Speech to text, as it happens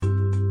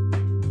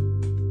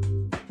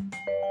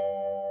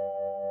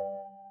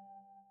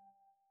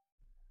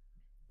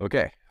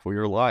Okay, we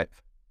are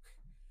live.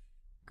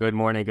 Good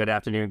morning, good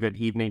afternoon, good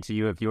evening to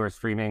you if you are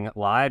streaming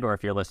live or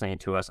if you're listening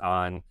to us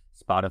on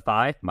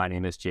Spotify. My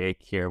name is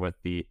Jake here with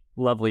the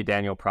lovely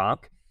Daniel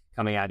Pronk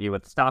coming at you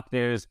with stock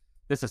news.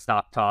 This is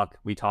Stock Talk.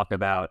 We talk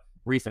about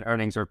recent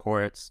earnings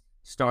reports,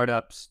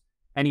 startups,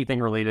 anything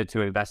related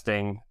to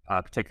investing,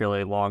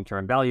 particularly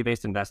long-term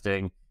value-based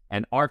investing,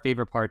 and our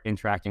favorite part,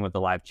 interacting with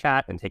the live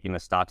chat and taking the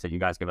stocks that you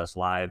guys give us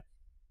live.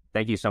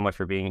 Thank you so much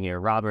for being here,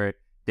 Robert,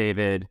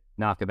 David,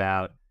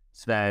 Knockabout,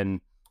 Sven.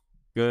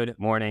 Good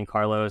morning,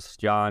 Carlos,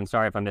 John.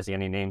 Sorry if I'm missing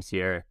any names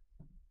here.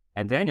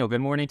 And Daniel,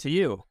 good morning to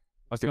you.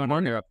 What's going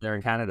on here up there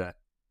in Canada?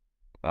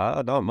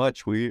 Not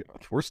much. We're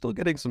still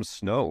getting some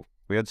snow.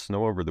 We had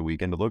snow over the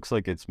weekend. It looks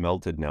like it's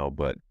melted now,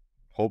 but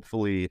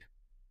hopefully,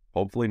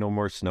 hopefully no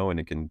more snow and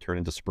it can turn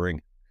into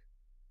spring.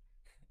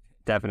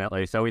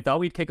 Definitely. So we thought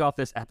we'd kick off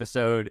this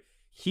episode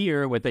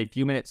here with a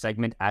few-minute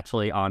segment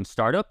actually on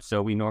startups.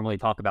 So we normally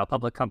talk about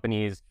public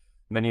companies.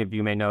 Many of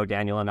you may know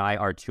Daniel and I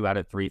are 2 out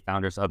of 3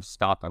 founders of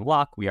Stock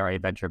Unlock. We are a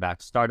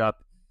venture-backed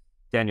startup.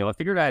 Daniel, I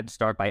figured I'd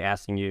start by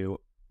asking you,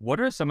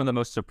 what are some of the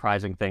most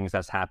surprising things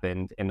that's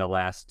happened in the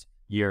last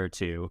year or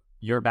two?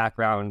 Your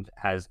background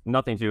has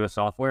nothing to do with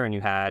software, and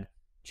you had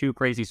 2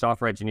 crazy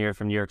software engineers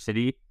from New York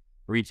City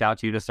reach out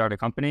to you to start a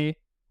company.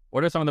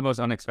 What are some of the most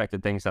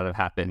unexpected things that have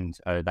happened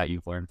that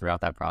you've learned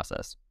throughout that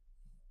process?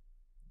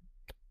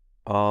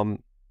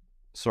 Um,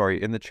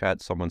 Sorry, in the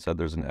chat someone said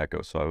there's an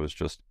echo, so I was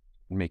just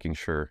making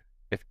sure.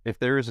 If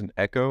there is an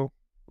echo,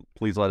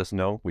 please let us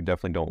know. We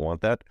definitely don't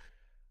want that.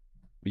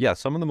 But yeah,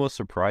 some of the most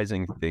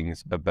surprising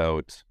things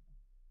about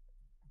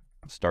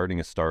starting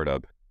a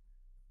startup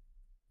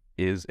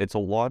is it's a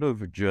lot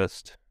of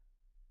just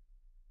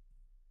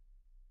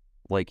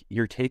like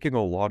you're taking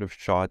a lot of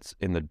shots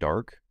in the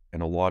dark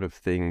and a lot of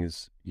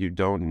things you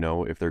don't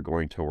know if they're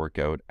going to work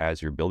out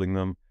as you're building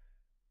them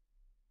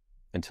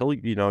until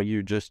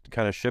you just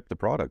kind of ship the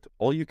product.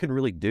 All you can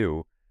really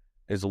do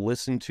is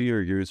listen to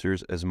your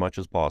users as much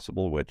as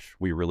possible, which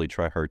we really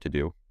try hard to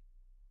do,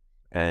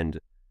 and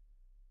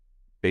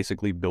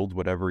basically build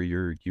whatever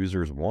your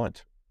users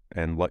want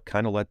and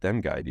let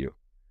them guide you.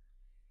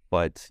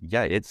 But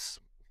yeah, it's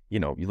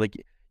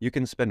you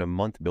can spend a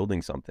month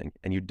building something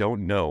and you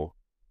don't know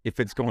if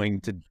it's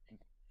going to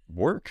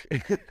work.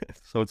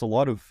 So it's a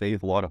lot of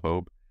faith, a lot of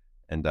hope,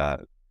 and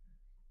a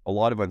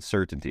lot of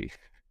uncertainty.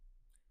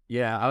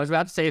 Yeah, I was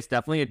about to say it's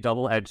definitely a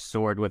double-edged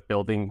sword with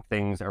building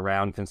things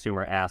around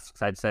consumer asks.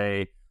 I'd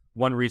say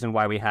one reason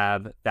why we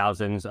have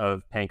thousands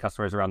of paying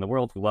customers around the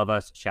world who love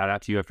us, shout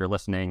out to you if you're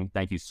listening,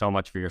 thank you so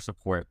much for your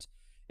support,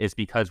 is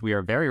because we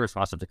are very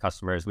responsive to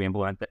customers. We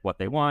implement what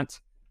they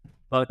want,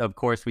 but of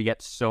course we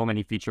get so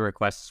many feature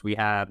requests. We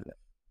have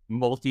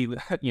multi,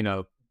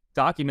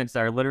 documents that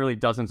are literally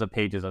dozens of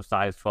pages of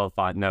size 12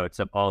 font notes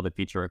of all the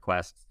feature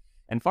requests.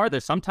 And farther,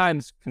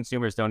 sometimes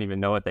consumers don't even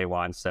know what they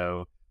want.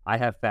 So I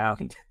have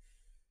found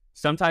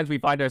sometimes we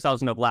find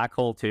ourselves in a black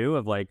hole too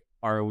of like,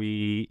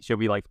 should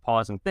we like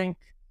pause and think?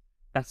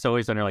 That's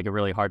always under like a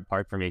really hard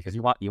part for me because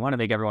you want to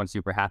make everyone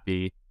super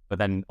happy, but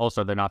then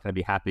also they're not going to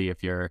be happy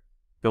if you're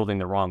building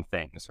the wrong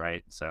things,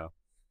 right? So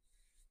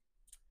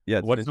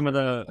Yeah, what's some of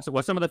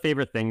the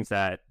favorite things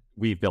that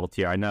we've built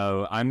here? I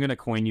know I'm going to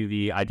coin you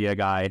the idea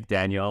guy,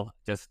 Daniel.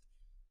 Just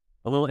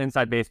a little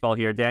inside baseball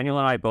here. Daniel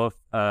and I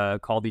both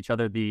called each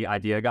other the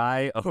idea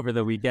guy over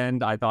the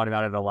weekend. I thought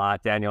about it a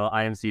lot. Daniel,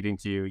 I am ceding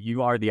to you.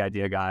 You are the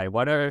idea guy.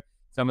 What are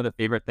some of the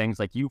favorite things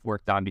like you've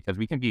worked on? Because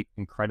we can be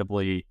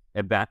incredibly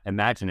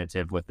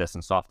imaginative with this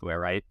in software,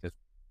 right? Just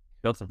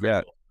build some pretty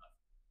yeah. cool.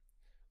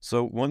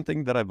 So one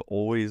thing that I've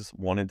always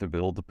wanted to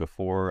build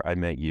before I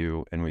met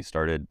you and we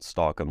started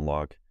Stock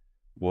Unlock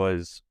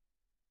was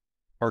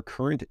our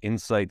current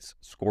insights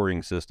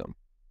scoring system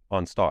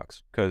on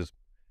stocks. Because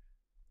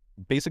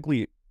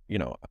basically,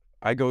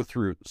 I go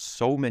through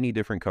so many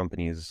different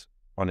companies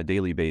on a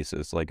daily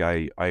basis. Like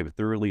I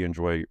thoroughly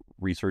enjoy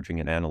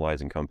researching and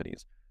analyzing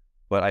companies,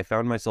 but I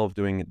found myself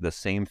doing the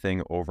same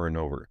thing over and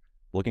over,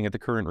 looking at the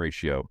current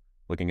ratio,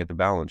 looking at the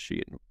balance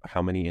sheet,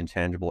 how many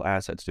intangible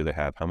assets do they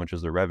have, how much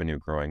is their revenue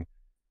growing.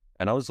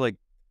 And I was like,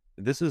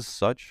 this is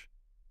such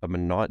a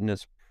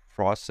monotonous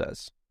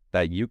process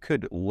that you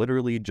could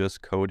literally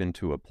just code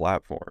into a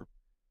platform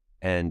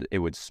and it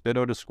would spit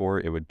out a score.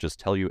 It would just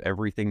tell you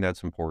everything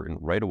that's important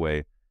right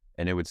away,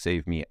 and it would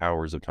save me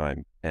hours of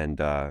time. And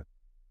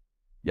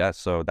yeah,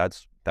 so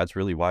that's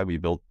really why we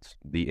built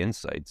the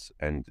insights,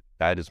 and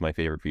that is my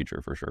favorite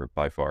feature for sure,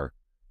 by far.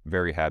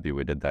 Very happy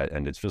we did that,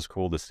 and it's just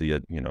cool to see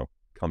it,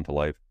 come to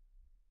life.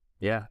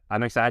 Yeah,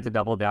 I'm excited to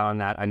double down on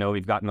that. I know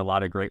we've gotten a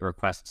lot of great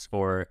requests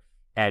for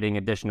adding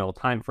additional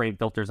time frame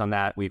filters on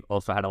that. We've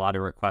also had a lot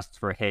of requests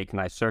for, hey, can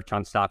I search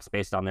on stocks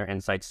based on their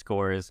insight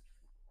scores?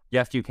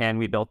 Yes, you can.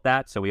 We built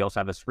that. So we also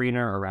have a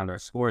screener around our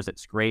scores.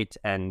 It's great.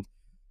 And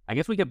I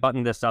guess we could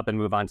button this up and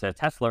move on to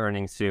Tesla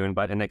earnings soon,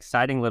 but an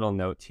exciting little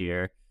note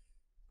here.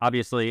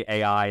 Obviously,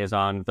 AI is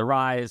on the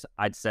rise.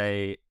 I'd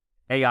say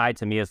AI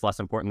to me is less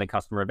important than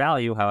customer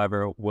value.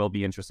 However, will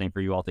be interesting for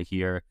you all to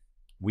hear.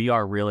 We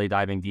are really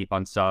diving deep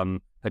on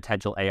some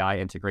potential AI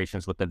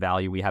integrations with the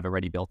value we have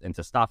already built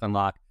into Stock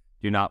Unlock.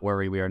 do not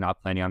worry. We are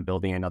not planning on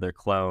building another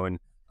clone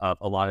of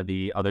a lot of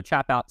the other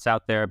chatbots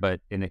out there, but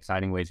in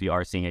exciting ways, we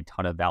are seeing a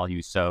ton of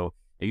value. So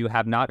if you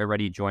have not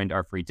already joined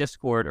our free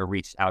Discord or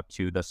reached out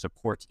to the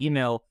support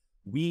email,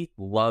 we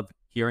love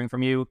hearing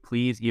from you.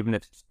 Please, even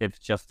if it's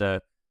just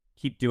a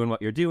keep doing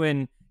what you're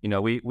doing,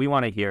 we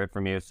want to hear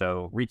from you.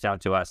 So reach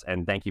out to us,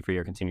 and thank you for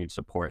your continued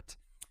support.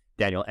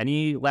 Daniel,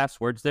 any last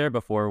words there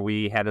before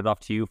we hand it off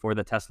to you for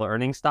the Tesla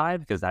earnings dive?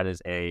 Because that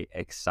is a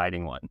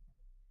exciting one.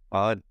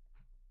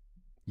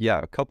 Yeah,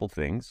 a couple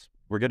things.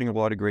 We're getting a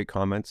lot of great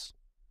comments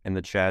in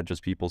the chat,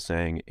 just people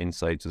saying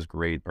Insights is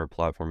great, our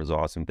platform is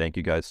awesome. Thank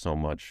you guys so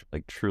much.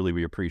 Like, truly,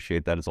 we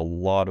appreciate that. It's a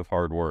lot of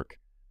hard work.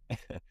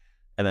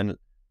 And then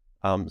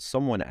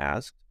someone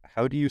asked,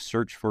 how do you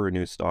search for a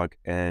new stock,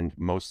 and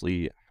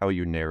mostly how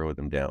you narrow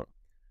them down?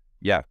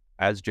 Yeah,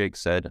 as Jake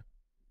said,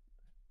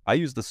 I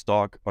use the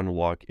Stock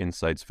Unlock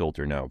Insights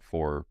filter now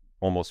for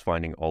almost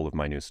finding all of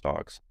my new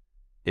stocks.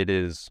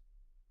 It's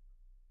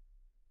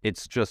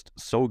just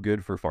so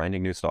good for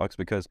finding new stocks,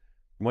 because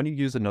when you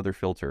use another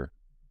filter,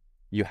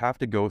 you have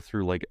to go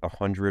through like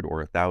 100 or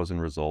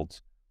 1,000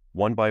 results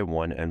one by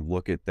one and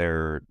look at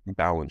their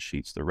balance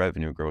sheets, the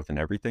revenue growth and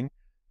everything.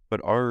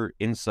 But our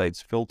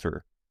Insights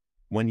filter,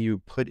 when you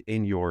put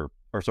in our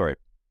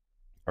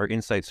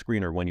Insights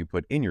screener, when you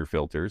put in your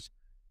filters,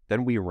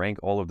 then we rank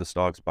all of the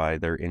stocks by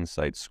their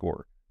Insights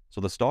score.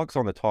 So the stocks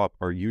on the top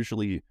are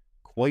usually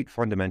quite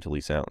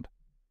fundamentally sound.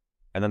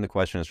 And then the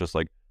question is just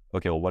like,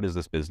 okay, well, what is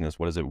this business?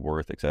 What is it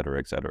worth, et cetera,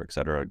 et cetera, et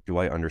cetera? Do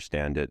I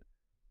understand it?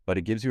 But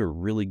it gives you a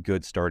really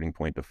good starting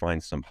point to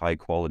find some high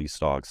quality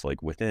stocks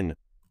like within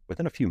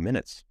a few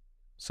minutes.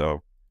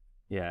 So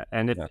yeah,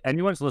 and if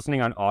anyone's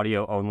listening on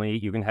audio only,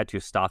 you can head to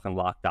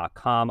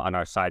stockunlock.com. On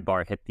our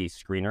sidebar, hit the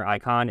screener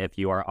icon. If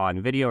you are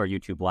on video or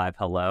YouTube Live,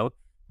 hello.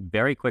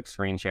 Very quick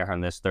screen share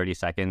on this, 30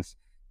 seconds.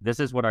 This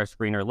is what our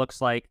screener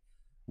looks like.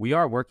 We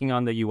are working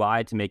on the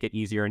UI to make it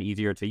easier and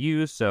easier to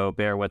use, so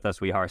bear with us.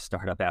 We are a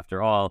startup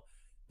after all.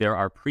 There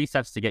are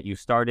presets to get you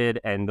started,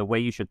 and the way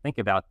you should think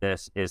about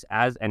this is,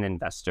 as an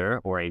investor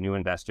or a new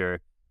investor,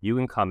 you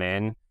can come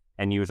in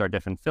and use our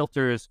different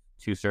filters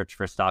to search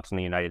for stocks in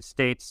the United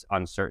States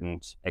on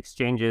certain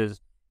exchanges.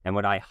 And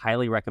what I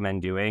highly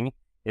recommend doing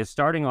is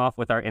starting off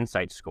with our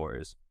insight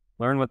scores.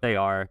 Learn what they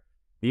are.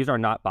 These are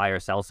not buy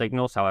or sell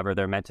signals. However,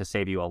 they're meant to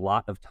save you a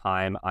lot of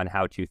time on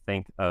how to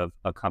think of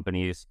a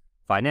company's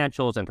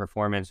financials and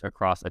performance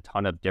across a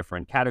ton of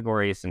different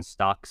categories, since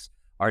stocks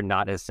are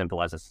not as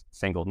simple as a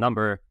single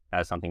number.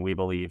 That is something we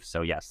believe.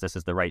 So yes, this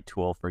is the right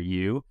tool for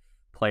you.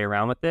 Play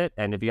around with it.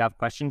 And if you have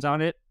questions on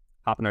it,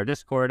 hop on our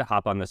Discord,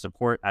 hop on the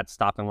support at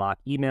Stock Unlock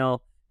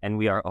email, and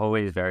we are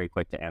always very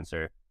quick to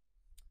answer.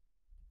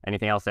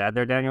 Anything else to add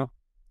there, Daniel?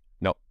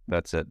 No,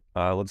 that's it.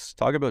 Let's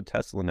talk about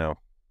Tesla now.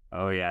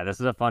 Oh yeah, this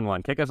is a fun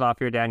one. Kick us off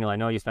here, Daniel. I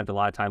know you spent a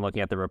lot of time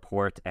looking at the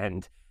report,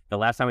 and the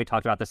last time we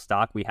talked about the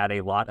stock, we had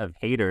a lot of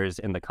haters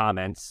in the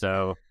comments.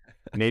 So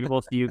maybe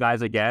we'll see you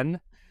guys again.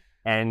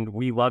 And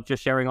we love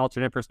just sharing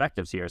alternate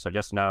perspectives here. So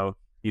just know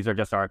these are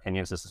just our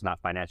opinions. This is not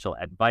financial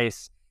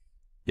advice.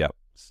 Yep.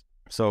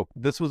 So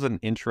this was an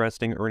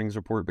interesting earnings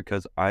report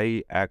because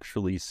I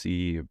actually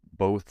see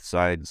both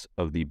sides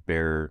of the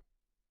bear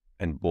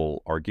and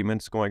bull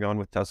arguments going on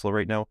with Tesla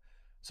right now.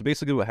 So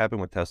basically what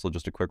happened with Tesla,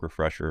 just a quick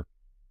refresher,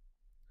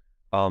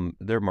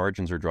 their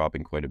margins are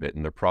dropping quite a bit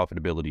and their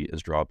profitability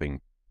is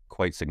dropping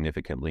quite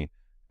significantly.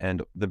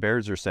 And the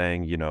bears are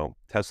saying,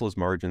 Tesla's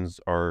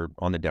margins are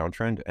on the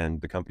downtrend and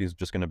the company's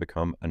just going to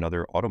become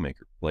another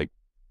automaker. Like,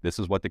 this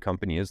is what the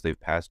company is. They've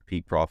passed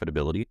peak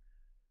profitability.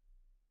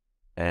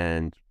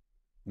 And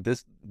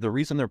the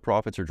reason their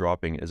profits are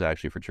dropping is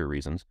actually for two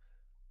reasons.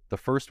 The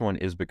first one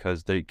is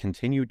because they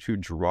continue to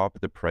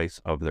drop the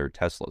price of their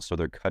Teslas. So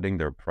they're cutting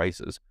their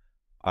prices.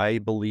 I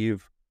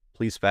believe,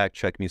 please fact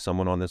check me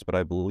someone on this, but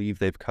I believe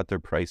they've cut their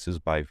prices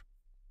by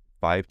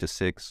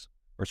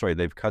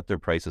they've cut their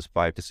prices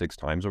 5 to 6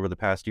 times over the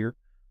past year.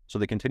 So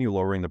they continue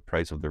lowering the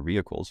price of their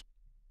vehicles,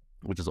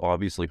 which is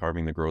obviously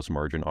harming the gross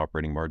margin,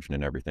 operating margin,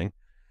 and everything.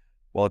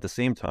 While at the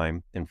same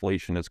time,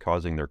 inflation is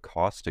causing their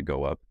costs to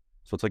go up.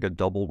 So it's like a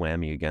double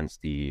whammy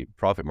against the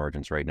profit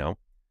margins right now.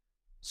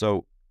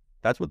 So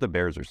that's what the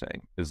bears are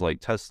saying, is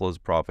like Tesla's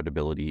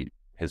profitability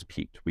has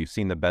peaked. We've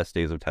seen the best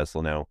days of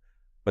Tesla now,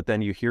 but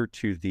then you then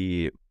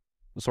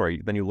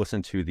you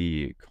listen to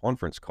the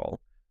conference call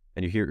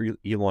and you hear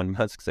Elon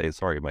Musk say,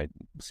 sorry, my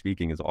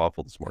speaking is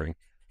awful this morning,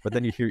 but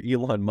then you hear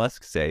Elon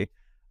Musk say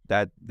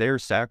that they're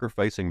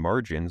sacrificing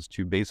margins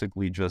to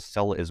basically just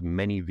sell as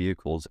many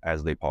vehicles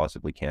as they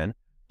possibly can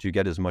to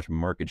get as much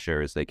market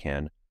share as they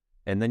can.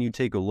 And then you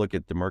take a look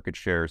at the market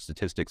share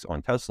statistics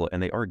on Tesla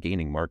and they are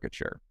gaining market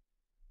share.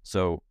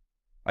 So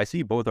I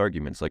see both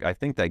arguments. Like, I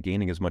think that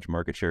gaining as much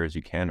market share as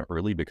you can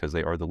early because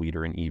they are the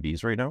leader in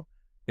EVs right now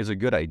is a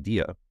good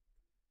idea.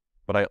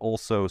 But I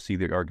also see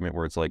the argument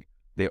where it's like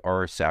they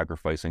are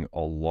sacrificing a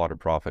lot of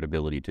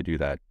profitability to do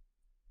that.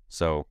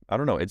 So I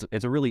don't know.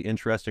 It's a really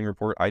interesting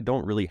report. I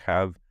don't really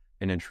have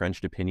an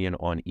entrenched opinion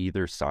on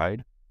either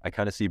side. I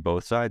kind of see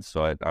both sides.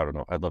 So I don't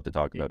know. I'd love to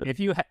talk about it.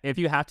 If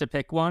you have to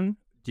pick one,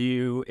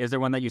 Is there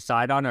one that you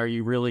side on, or are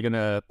you really going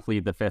to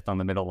plead the fifth on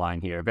the middle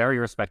line here? Very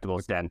respectable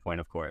standpoint,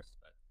 of course.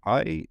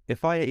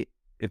 If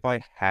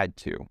I had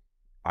to,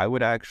 I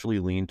would actually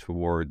lean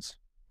towards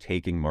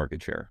taking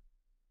market share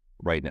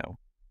right now.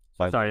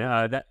 But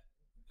Sorry,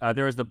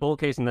 there was the bull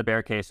case and the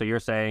bear case. So you're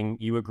saying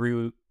you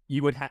agree,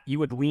 you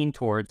would lean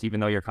towards, even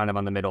though you're kind of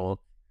on the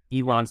middle,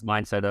 Elon's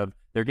mindset of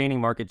they're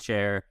gaining market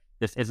share.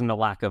 This isn't a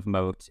lack of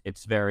moat.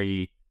 It's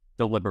very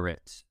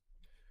deliberate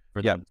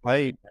for yeah, them.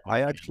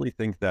 I actually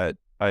think that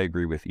I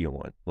agree with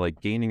Elon.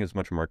 Like gaining as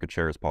much market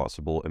share as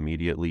possible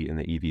immediately in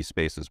the EV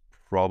space is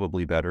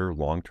probably better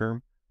long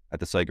term at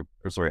the sake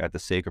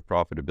of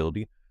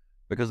profitability,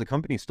 because the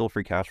company's still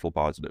free cash flow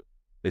positive.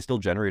 They still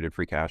generated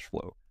free cash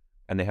flow,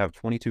 and they have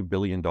 $22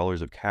 billion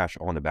of cash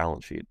on the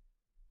balance sheet.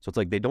 So it's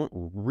like they don't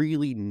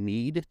really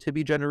need to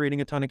be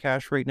generating a ton of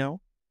cash right now.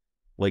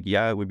 Like,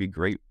 yeah, it would be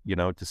great,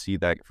 to see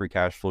that free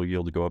cash flow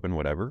yield go up and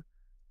whatever.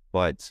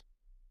 But,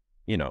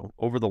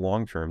 over the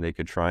long term, they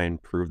could try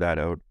and prove that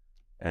out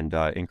and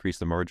increase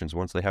the margins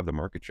once they have the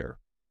market share.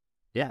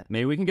 Yeah,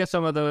 maybe we can get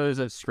some of those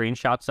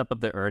screenshots up of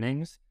the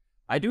earnings.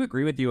 I do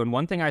agree with you. And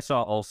one thing I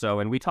saw also,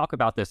 and we talk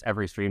about this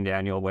every stream,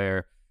 Daniel,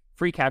 where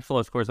free cash flow,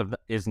 of course,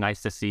 is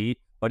nice to see,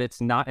 but it's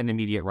not an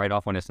immediate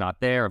write-off when it's not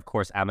there. Of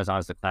course, Amazon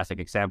is the classic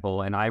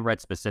example. And I read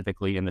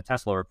specifically in the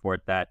Tesla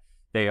report that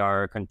they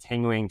are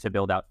continuing to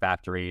build out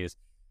factories.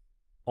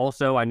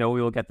 Also, I know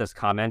we will get this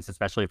comments,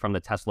 especially from the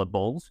Tesla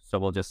bulls. So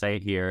we'll just say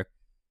it here.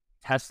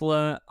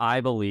 Tesla,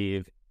 I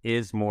believe,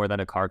 is more than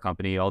a car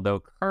company, although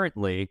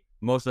currently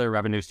most of their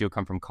revenues do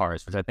come from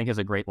cars, which I think is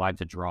a great line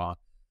to draw.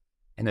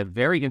 And a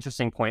very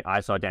interesting point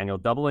I saw, Daniel,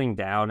 doubling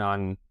down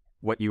on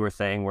what you were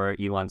saying, where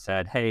Elon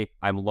said, hey,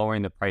 I'm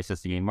lowering the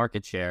prices to gain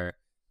market share.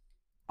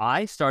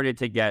 I started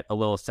to get a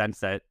little sense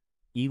that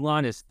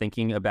Elon is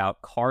thinking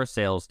about car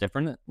sales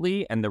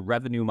differently and the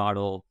revenue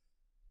model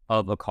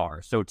of a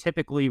car. So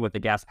typically with the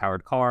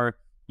gas-powered car,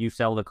 you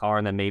sell the car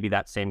and then maybe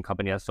that same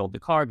company that sold the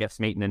car gets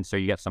maintenance, so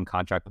you get some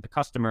contract with the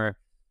customer.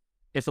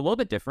 It's a little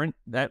bit different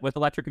that with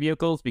electric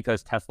vehicles,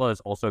 because Tesla is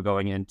also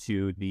going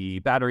into the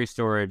battery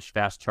storage,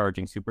 fast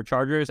charging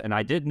superchargers. And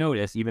I did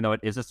notice, even though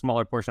it is a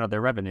smaller portion of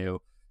their revenue,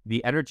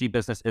 the energy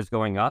business is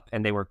going up,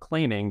 and they were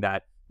claiming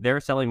that they're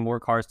selling more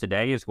cars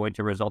today is going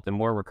to result in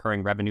more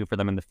recurring revenue for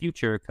them in the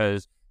future,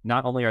 because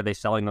not only are they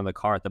selling them the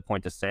car at the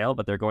point of sale,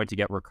 but they're going to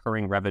get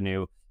recurring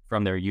revenue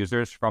from their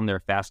users from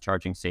their fast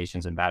charging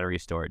stations and battery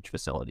storage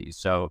facilities.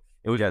 So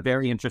it was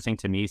very interesting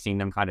to me seeing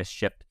them kind of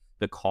shift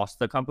the cost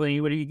the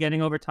company would be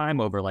getting over time,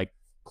 over like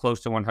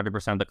close to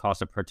 100% of the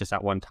cost of purchase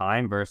at one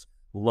time, versus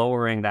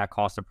lowering that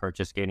cost of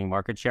purchase, gaining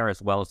market share,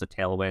 as well as the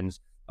tailwinds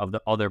of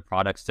the other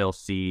products they'll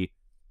see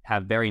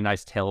have very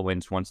nice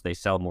tailwinds once they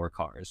sell more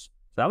cars.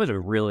 So that was a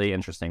really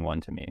interesting one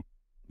to me.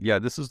 Yeah,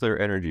 this is their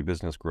energy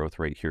business growth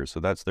right here.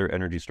 So that's their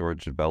energy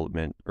storage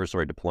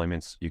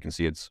deployments. You can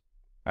see it's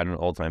at an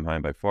all-time high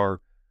by far.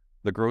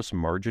 The gross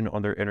margin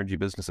on their energy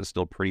business is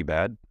still pretty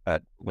bad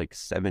at like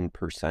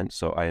 7%.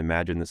 So I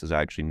imagine this is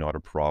actually not a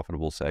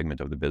profitable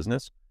segment of the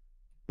business.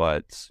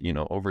 But,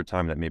 over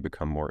time that may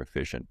become more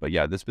efficient. But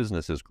yeah, this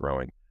business is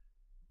growing.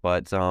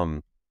 But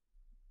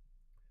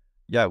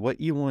yeah, what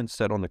Elon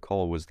said on the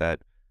call was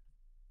that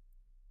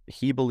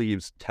he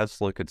believes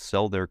Tesla could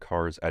sell their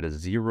cars at a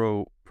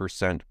 0%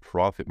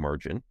 profit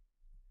margin,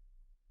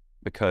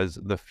 because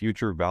the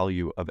future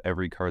value of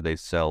every car they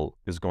sell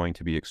is going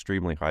to be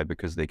extremely high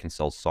because they can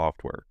sell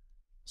software.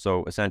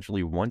 So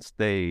essentially, once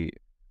they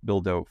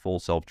build out full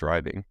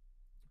self-driving,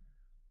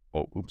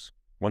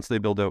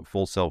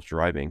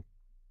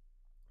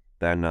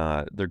 then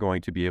they're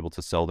going to be able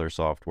to sell their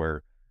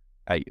software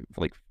at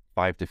like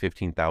 $5,000 to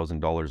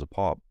 $15,000 a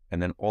pop.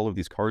 And then all of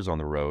these cars on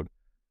the road,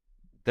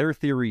 their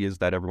theory is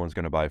that everyone's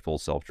going to buy full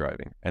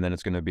self-driving. And then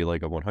it's going to be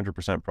like a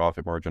 100%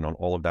 profit margin on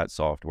all of that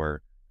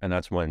software. And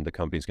that's when the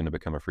company's going to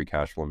become a free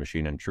cash flow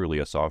machine and truly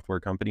a software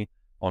company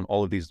on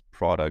all of these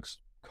products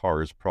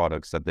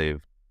that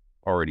they've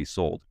already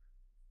sold.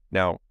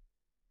 Now,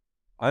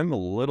 I'm a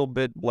little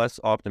bit less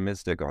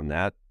optimistic on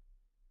that,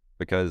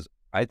 because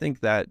I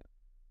think that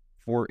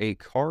for a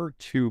car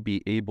to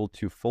be able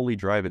to fully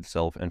drive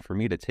itself and for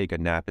me to take a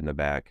nap in the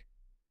back,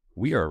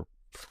 we are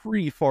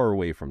pretty far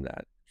away from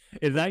that.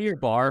 Is that your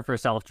bar for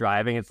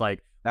self-driving? It's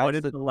like, what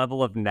is the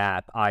level of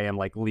nap I am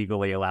like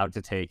legally allowed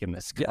to take in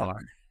this car?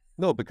 Yeah.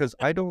 No, because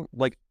I don't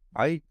like,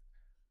 I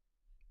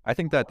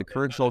think that the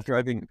current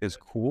self-driving is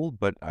cool,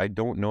 but I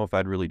don't know if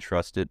I'd really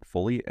trust it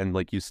fully. And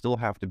like, you still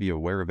have to be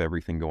aware of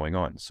everything going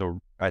on. So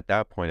at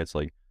that point, it's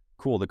like,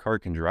 cool, the car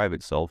can drive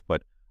itself,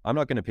 but I'm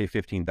not going to pay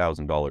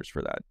 $15,000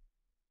 for that.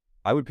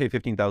 I would pay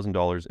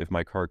 $15,000 if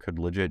my car could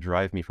legit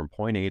drive me from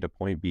point A to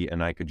point B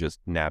and I could just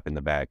nap in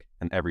the back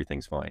and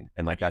everything's fine.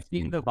 And like, that's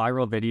the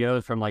viral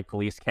videos from like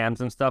police cams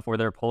and stuff where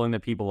they're pulling the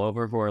people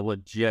over who are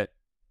legit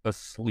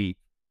asleep.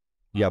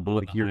 Yeah, but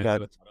like you're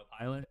not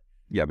autopilot.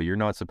 Yeah, but you're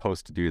not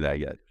supposed to do that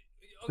yet.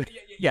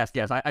 Yes,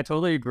 I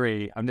totally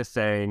agree. I'm just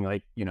saying,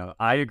 like,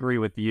 I agree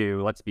with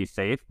you. Let's be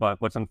safe. But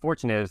what's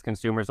unfortunate is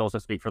consumers also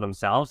speak for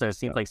themselves. And it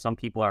seems like some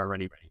people are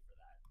already ready for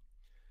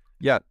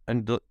that. Yeah,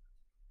 and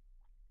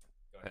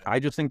I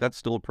just think that's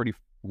still a pretty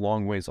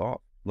long ways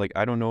off. Like,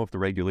 I don't know if the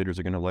regulators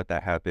are going to let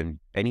that happen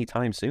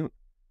anytime soon.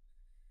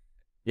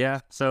 Yeah,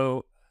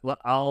 so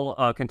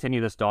I'll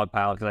continue this dog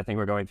pile because I think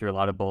we're going through a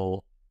lot of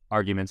bull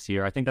arguments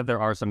here. I think that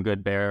there are some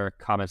good bear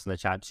comments in the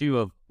chat too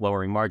of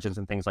lowering margins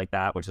and things like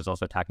that, which is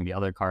also attacking the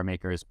other car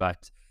makers.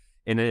 But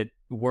in a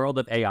world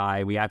of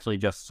AI, we actually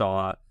just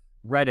saw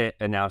Reddit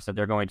announce that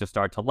they're going to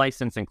start to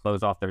license and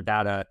close off their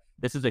data.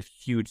 This is a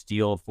huge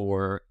deal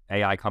for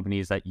AI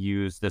companies that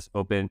use this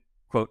open,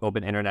 quote,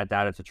 open internet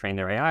data to train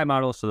their AI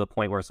models, to the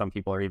point where some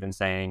people are even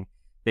saying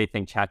they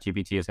think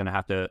ChatGPT is going to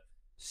have to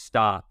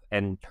stop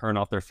and turn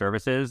off their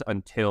services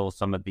until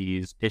some of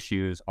these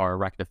issues are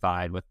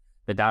rectified with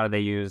the data they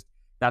used.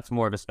 That's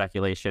more of a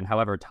speculation.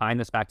 However, tying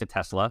this back to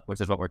Tesla,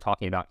 which is what we're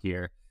talking about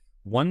here,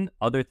 one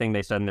other thing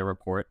they said in their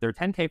report, their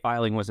 10K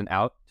filing wasn't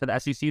out to the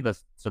SEC.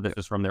 So this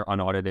is from their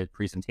unaudited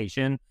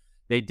presentation.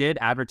 They did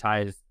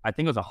advertise, I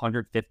think it was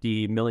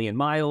 150 million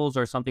miles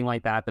or something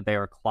like that, that they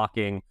are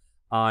clocking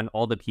on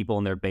all the people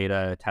in their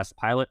beta test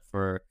pilot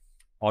for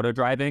auto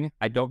driving.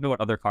 I don't know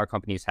what other car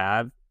companies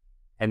have,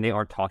 and they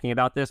aren't talking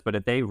about this, but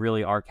if they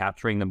really are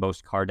capturing the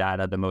most car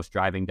data, the most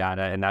driving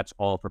data, and that's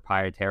all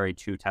proprietary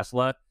to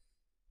Tesla,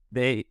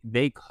 they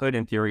could,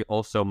 in theory,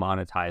 also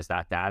monetize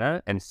that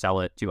data and sell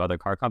it to other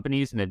car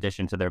companies in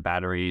addition to their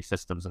battery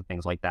systems and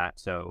things like that.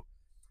 So,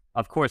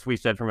 of course, we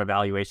said from a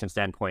valuation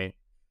standpoint,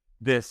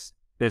 this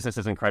business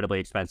is incredibly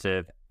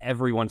expensive.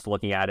 Everyone's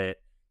looking at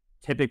it.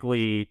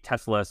 Typically,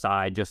 Tesla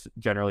aside, just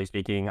generally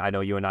speaking, I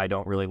know you and I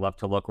don't really love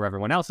to look where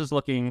everyone else is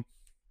looking.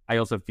 I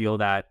also feel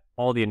that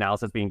all the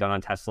analysis being done on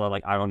Tesla,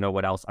 like, I don't know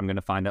what else I'm going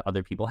to find that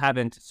other people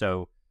haven't.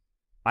 So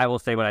I will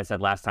say what I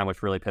said last time,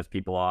 which really pissed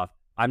people off.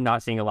 I'm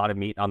not seeing a lot of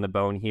meat on the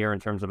bone here in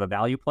terms of a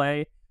value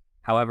play.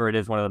 However, it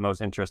is one of the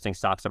most interesting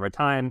stocks over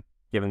time,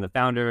 given the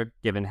founder,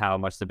 given how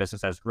much the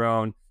business has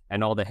grown,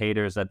 and all the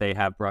haters that they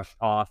have brushed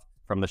off,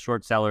 from the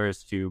short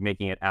sellers to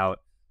making it out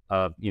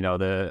of,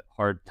 the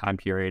hard time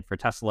period for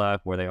Tesla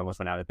where they almost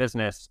went out of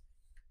business.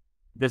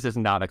 This is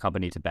not a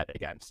company to bet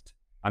against.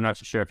 I'm not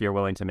sure if you're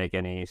willing to make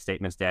any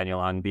statements, Daniel,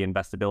 on the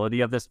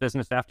investability of this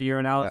business after your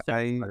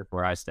analysis,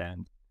 where I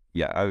stand.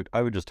 Yeah,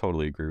 I would just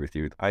totally agree with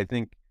you.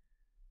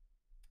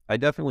 I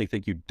definitely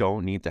think you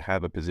don't need to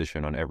have a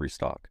position on every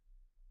stock.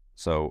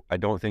 So I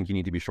don't think you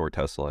need to be short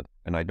Tesla,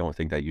 and I don't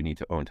think that you need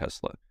to own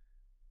Tesla.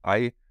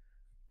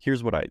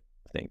 Here's what I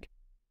think.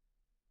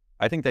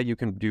 I think that you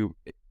can do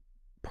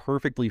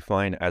perfectly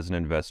fine as an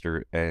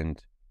investor,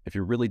 and if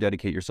you really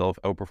dedicate yourself,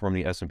 outperform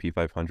the S&P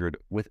 500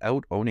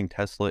 without owning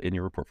Tesla in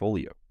your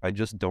portfolio. I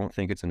just don't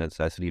think it's a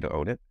necessity to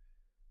own it.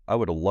 I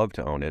would love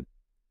to own it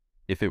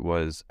if it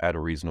was at a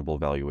reasonable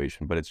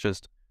valuation, but it's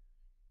just,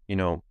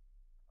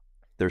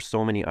 there's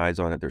so many eyes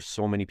on it. There's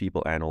so many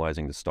people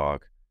analyzing the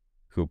stock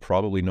who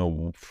probably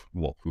know,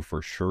 who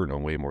for sure know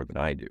way more than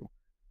I do.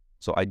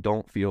 So I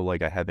don't feel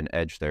like I have an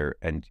edge there,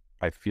 and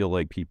I feel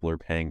like people are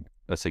paying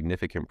a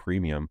significant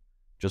premium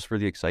just for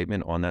the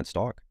excitement on that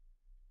stock.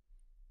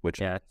 Which,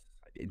 yeah,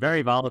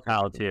 very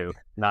volatile too.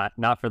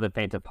 Not for the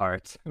faint of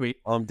heart.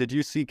 Did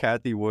you see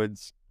Cathie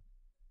Wood's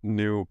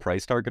new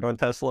price target on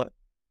Tesla?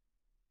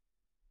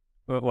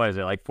 What is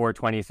it, like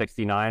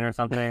 420.69 or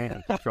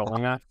something?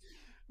 Trolling that?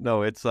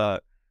 No, it's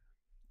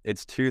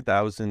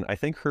 2,000. I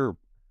think her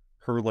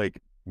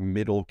like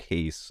middle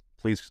case.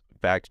 Please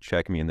fact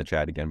check me in the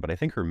chat again, but I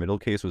think her middle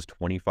case was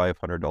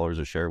 $2,500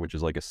 a share, which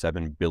is like a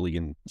 $7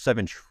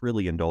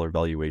 trillion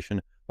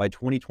valuation by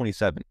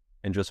 2027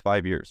 in just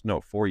 5 years.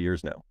 No, 4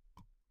 years now.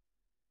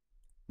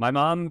 My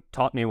mom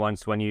taught me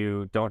once, when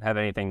you don't have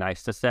anything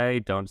nice to say,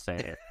 don't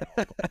say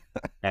it.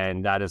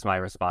 And that is my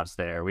response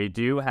there. We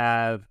do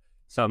have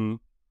some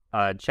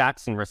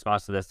chats in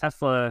response to this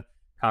Tesla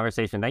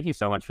conversation. Thank you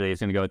so much for these.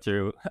 Going to go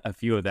through a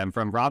few of them.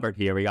 From Robert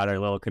here, we got our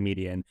little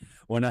comedian.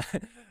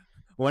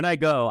 When I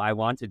go, I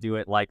want to do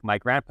it like my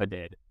grandpa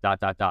did, ...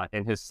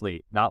 in his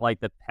sleep. Not like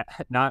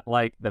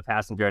the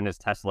passenger in his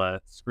Tesla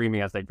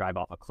screaming as they drive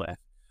off a cliff.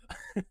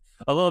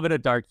 A little bit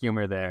of dark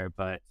humor there,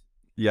 but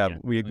yeah,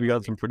 we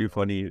got some pretty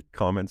funny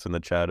comments in the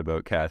chat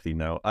about Cathie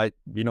now.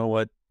 You know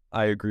what?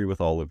 I agree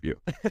with all of you.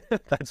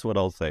 That's what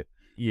I'll say.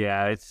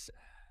 Yeah,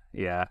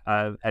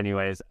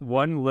 anyways,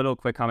 one little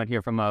quick comment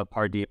here from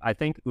Pardeep. I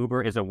think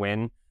Uber is a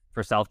win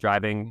for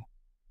self-driving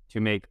to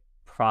make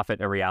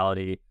profit a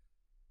reality.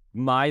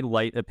 My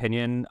light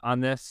opinion on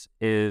this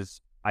is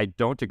I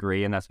don't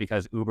agree, and that's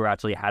because Uber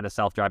actually had a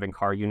self-driving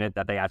car unit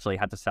that they actually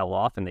had to sell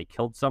off, and they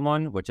killed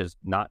someone, which is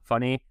not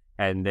funny,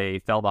 and they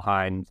fell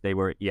behind.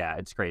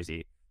 It's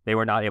crazy. They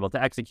were not able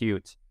to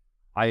execute.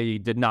 I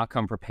did not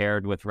come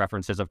prepared with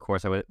references. Of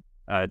course,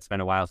 it's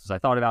been a while since I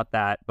thought about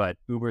that, but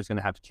Uber is going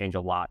to have to change a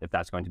lot if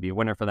that's going to be a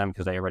winner for them,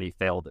 because they already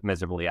failed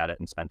miserably at it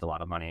and spent a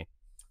lot of money.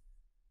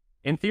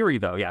 In theory,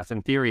 though, yes,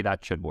 in theory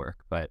that should work,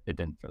 but it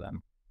didn't for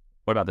them.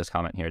 What about this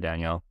comment here,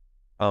 Danielle?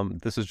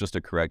 This is just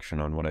a correction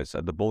on what I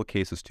said. The bull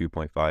case is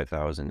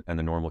 2,500 and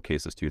the normal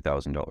case is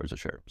 $2,000 a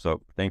share.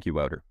 So thank you,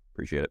 Wouter.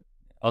 Appreciate it.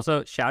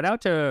 Also, shout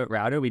out to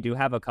Router. We do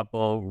have a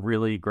couple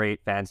really great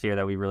fans here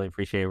that we really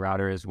appreciate.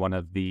 Router is one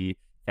of the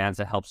fans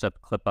that helps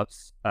clip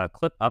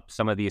up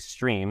some of these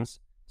streams.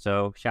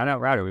 So shout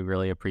out Router. We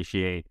really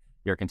appreciate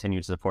your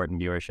continued support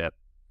and viewership.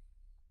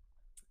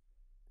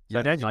 So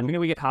Yeah. Daniel, I'm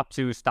going to hop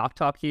to stock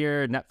talk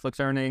here, Netflix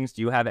earnings.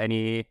 Do you have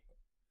any,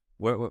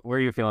 where are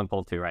you feeling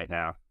pulled to right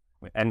now?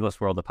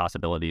 Endless world of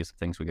possibilities,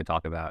 things we could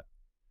talk about.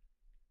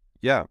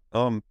 Yeah.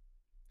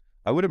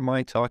 I wouldn't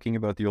mind talking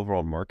about the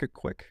overall market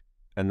quick.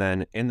 And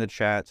then in the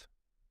chat,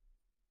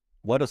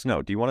 let us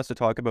know. Do you want us to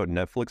talk about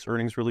Netflix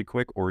earnings really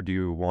quick, or do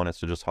you want us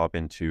to just hop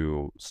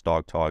into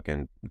stock talk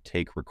and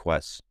take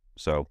requests?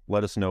 So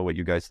let us know what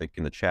you guys think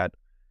in the chat.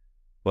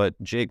 But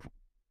Jake,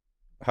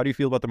 how do you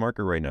feel about the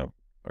market right now?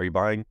 Are you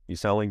buying? You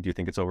selling? Do you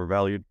think it's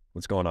overvalued?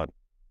 What's going on?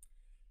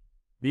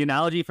 The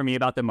analogy for me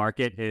about the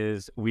market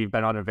is we've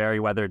been on a very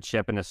weathered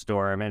ship in a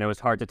storm, and it was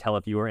hard to tell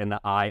if you were in the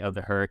eye of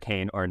the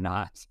hurricane or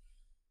not.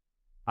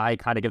 I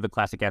kind of give the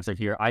classic answer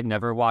here. I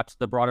never watched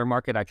the broader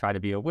market. I try to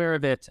be aware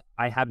of it.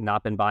 I have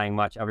not been buying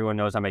much. Everyone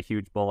knows I'm a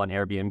huge bull on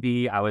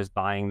Airbnb. I was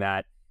buying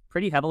that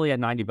pretty heavily at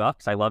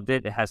 $90. I loved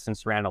it. It has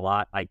since ran a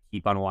lot. I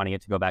keep on wanting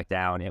it to go back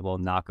down. It will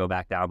not go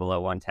back down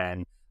below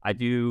 110. I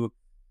do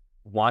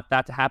want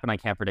that to happen. I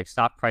can't predict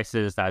stock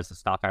prices. That is the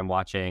stock I'm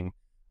watching.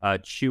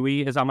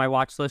 Chewy is on my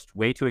watch list.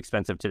 Way too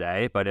expensive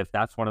today. But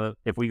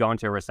if we go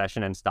into a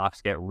recession and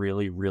stocks get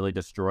really, really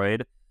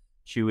destroyed,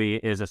 Chewy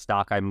is a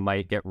stock I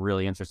might get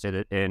really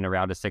interested in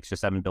around a $6 or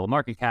 $7 billion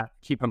market cap.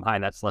 Keep in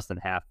mind that's less than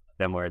half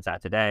than where it's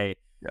at today.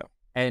 Yeah.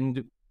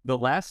 And the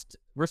last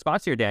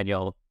response here,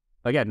 Daniel,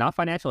 again, not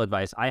financial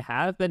advice. I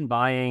have been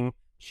buying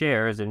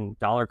shares in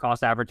dollar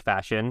cost average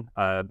fashion,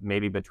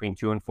 maybe between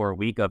 2 and 4 a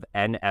week of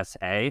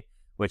NSA,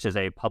 which is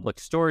a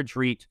public storage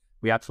REIT.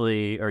 You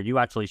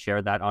actually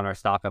shared that on our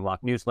Stock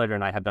Unlock newsletter,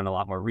 and I have done a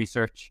lot more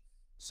research.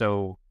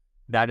 So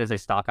that is a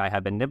stock I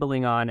have been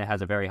nibbling on. It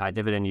has a very high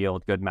dividend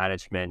yield, good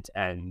management,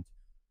 and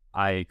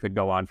I could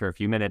go on for a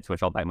few minutes,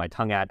 which I'll bite my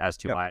tongue at, as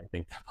to why I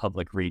think the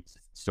public REIT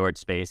storage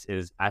space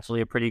is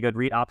actually a pretty good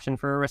REIT option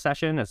for a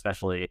recession,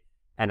 especially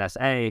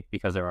NSA,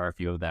 because there are a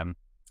few of them.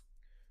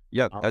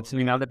 Yeah, Let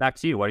me mount it back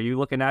to you. What are you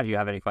looking at? Do you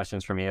have any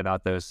questions for me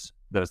about those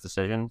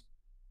decisions?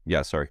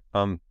 Yeah, sorry.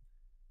 I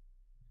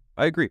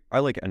agree. I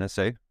like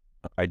NSA.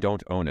 I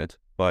don't own it,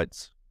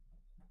 but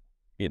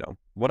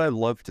what I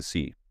love to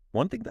see,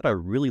 one thing that I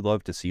really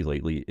love to see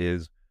lately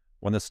is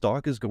when the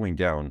stock is going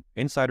down,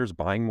 insiders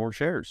buying more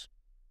shares.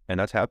 And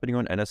that's happening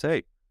on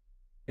NSA.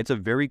 It's a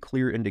very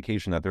clear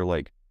indication that they're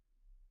like,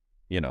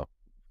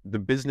 the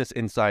business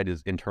inside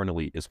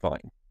internally is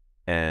fine.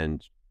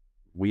 And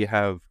we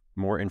have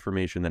more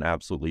information than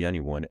absolutely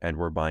anyone, and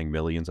we're buying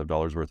millions of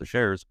dollars worth of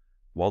shares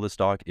while the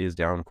stock is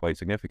down quite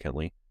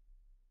significantly.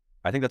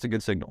 I think that's a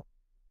good signal.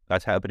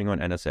 That's happening on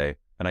NSA,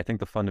 and I think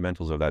the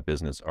fundamentals of that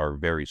business are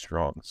very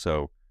strong.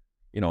 So,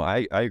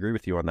 I agree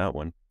with you on that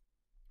one.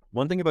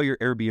 One thing about your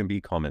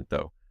Airbnb comment,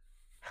 though,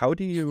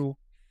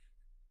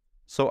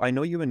 so I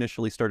know you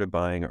initially started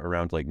buying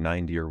around like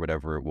 90 or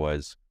whatever it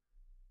was,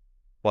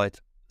 but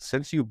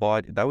since you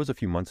bought, that was a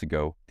few months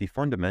ago, the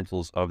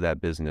fundamentals of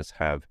that business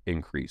have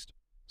increased.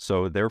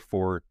 So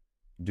therefore,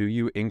 do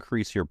you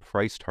increase your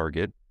price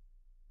target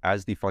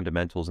as the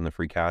fundamentals and the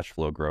free cash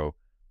flow grow?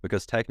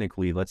 Because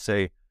technically, let's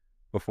say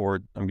before,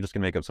 I'm just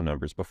going to make up some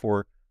numbers,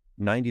 before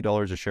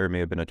 $90 a share may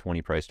have been a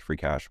 20 price to free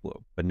cash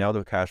flow, but now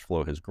the cash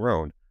flow has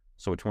grown.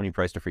 So a 20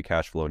 price to free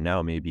cash flow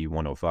now may be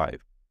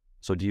 105.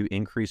 So do you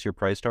increase your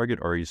price target,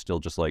 or are you still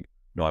just like,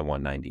 no, I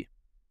want 90?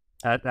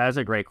 That is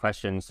a great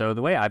question. So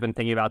the way I've been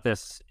thinking about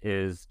this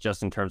is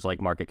just in terms of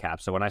like market cap.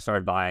 So when I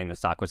started buying, the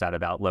stock was at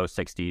about low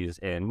 60s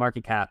in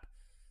market cap.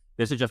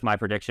 This is just my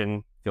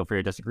prediction. Feel free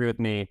to disagree with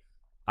me.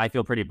 I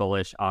feel pretty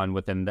bullish on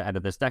within the end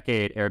of this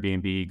decade,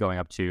 Airbnb going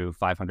up to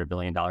 $500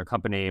 billion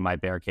company. My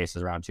bear case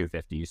is around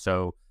 250.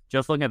 So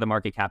just looking at the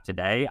market cap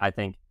today, I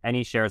think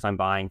any shares I'm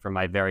buying from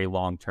my very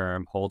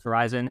long-term hold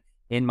horizon,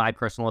 in my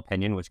personal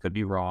opinion, which could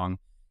be wrong,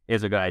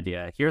 is a good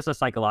idea. Here's a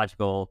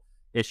psychological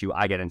issue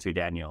I get into,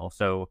 Daniel.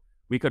 So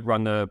we could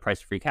run the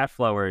price of free cash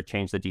flow or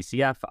change the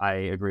DCF. I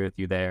agree with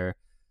you there.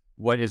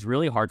 What is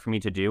really hard for me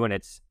to do, and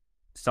it's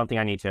something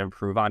I need to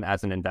improve on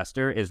as an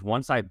investor, is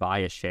once I buy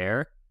a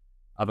share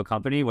of a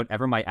company,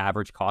 whatever my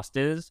average cost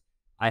is,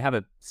 I have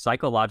a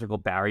psychological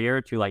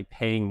barrier to like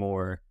paying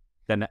more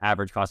than the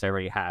average cost I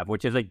already have,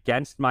 which is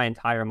against my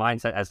entire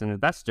mindset as an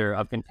investor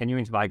of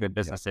continuing to buy good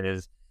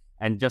businesses.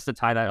 Yeah. And just to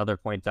tie that other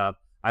point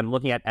up, I'm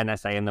looking at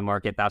NSA in the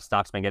market. That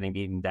stock's been getting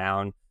beaten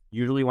down.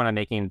 Usually when I'm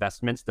making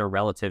investments, they're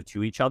relative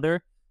to each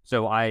other.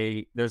 So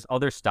there's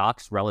other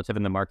stocks relative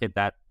in the market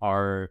that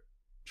are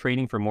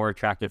trading for more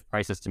attractive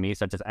prices to me,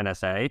 such as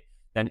NSA,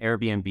 than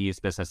Airbnb's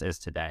business is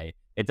today.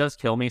 It does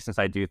kill me since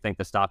I do think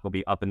the stock will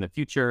be up in the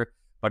future,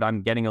 but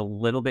I'm getting a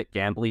little bit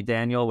gambly,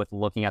 Daniel, with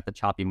looking at the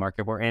choppy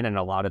market we're in and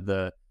a lot of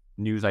the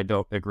news I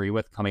don't agree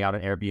with coming out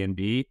on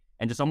Airbnb,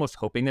 and just almost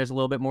hoping there's a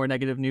little bit more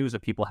negative news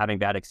of people having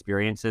bad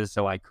experiences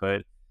so I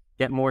could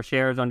get more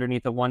shares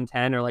underneath the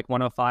 110 or like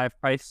 105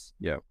 price.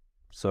 Yeah.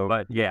 So,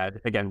 but yeah,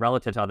 again,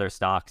 relative to other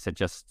stocks, it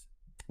just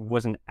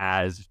wasn't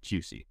as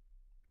juicy.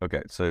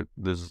 Okay. So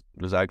there's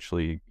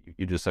actually,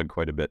 you just said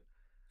quite a bit.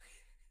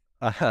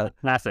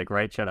 Classic,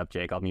 right? Shut up,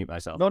 Jake. I'll mute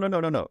myself. No, no, no,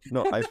 no, no,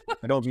 no.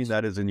 I don't mean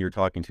that as in you're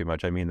talking too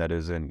much. I mean that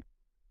as in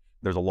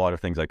there's a lot of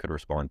things I could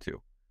respond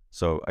to.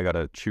 So I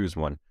gotta choose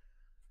one.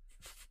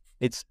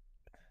 It's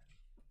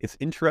it's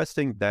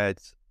interesting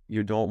that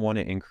you don't want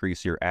to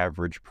increase your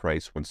average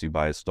price once you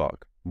buy a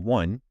stock.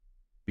 One,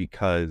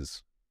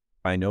 because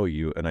I know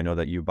you and I know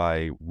that you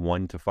buy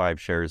 1 to 5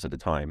 shares at a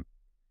time.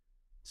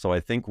 So I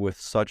think with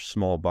such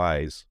small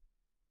buys,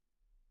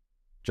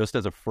 just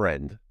as a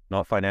friend,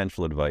 not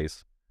financial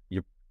advice,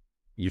 you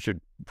you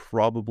should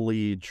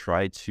probably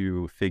try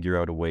to figure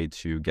out a way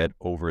to get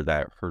over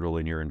that hurdle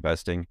in your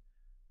investing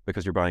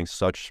because you're buying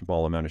such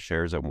small amount of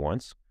shares at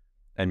once.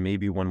 And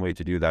maybe one way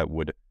to do that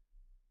would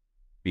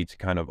be to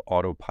kind of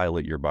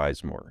autopilot your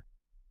buys more.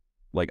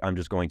 Like I'm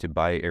just going to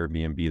buy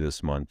Airbnb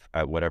this month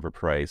at whatever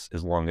price,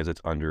 as long as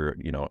it's under,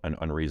 an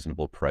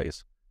unreasonable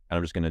price. And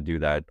I'm just going to do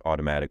that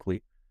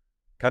automatically,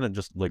 kind of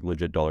just like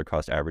legit dollar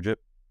cost average it.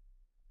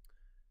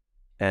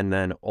 And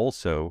then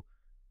also,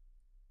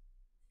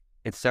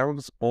 it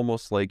sounds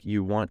almost like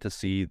you want to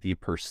see the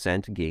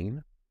percent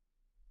gain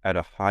at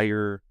a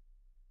higher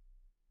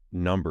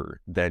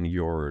number than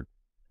your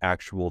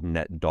actual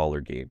net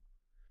dollar gain.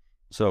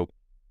 So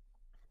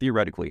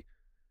theoretically,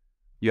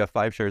 you have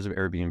 5 shares of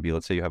Airbnb.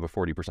 Let's say you have a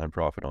 40%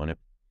 profit on it.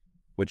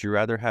 Would you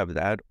rather have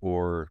that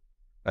or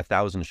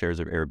 1,000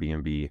 shares of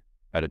Airbnb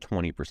at a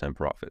 20%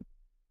 profit?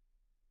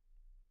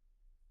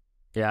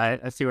 Yeah,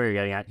 I see where you're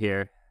getting at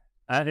here.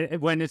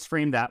 When it's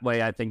framed that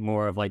way, I think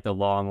more of like the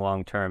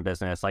long-term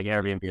business. Like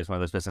Airbnb is one of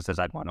those businesses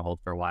I'd want to hold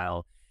for a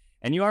while.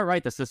 And you are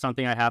right. This is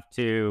something I have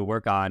to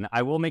work on.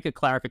 I will make a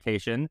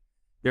clarification.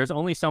 There's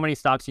only so many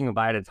stocks you can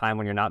buy at a time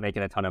when you're not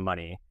making a ton of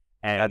money.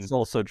 And that's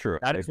also true.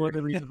 that is one of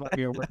the reasons why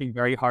we are working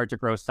very hard to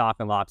grow Stock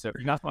Unlock. So if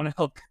you not want to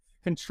help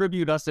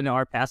contribute us into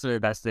our passive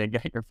investing,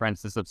 get your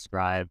friends to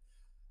subscribe.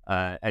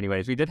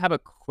 Anyways, we did have a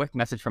quick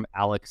message from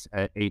Alex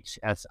at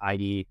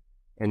HSID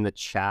in the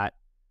chat.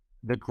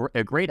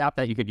 A great app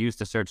that you could use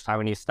to search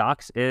Taiwanese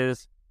stocks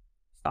is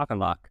Stock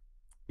Unlock.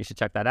 You should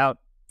check that out.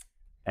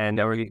 And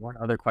there was one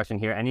other question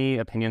here. Any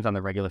opinions on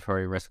the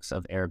regulatory risks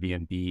of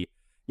Airbnb?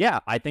 Yeah,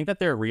 I think that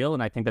they're real,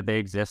 and I think that they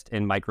exist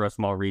in micro,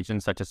 small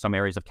regions, such as some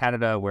areas of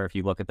Canada, where if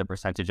you look at the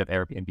percentage of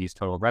Airbnb's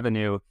total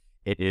revenue,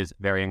 it is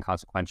very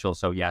inconsequential.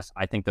 So yes,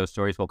 I think those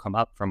stories will come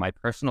up. From my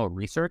personal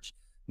research,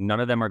 none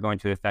of them are going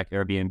to affect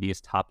Airbnb's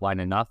top line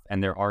enough,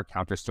 and there are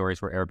counter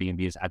stories where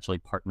Airbnb is actually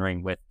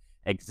partnering with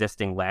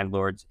existing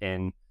landlords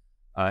in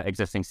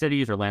existing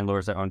cities or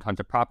landlords that own tons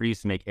of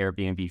properties to make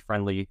Airbnb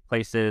friendly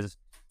places,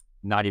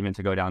 not even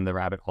to go down the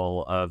rabbit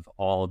hole of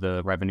all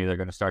the revenue they're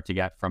going to start to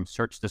get from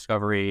search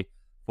discovery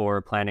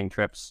for planning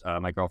trips.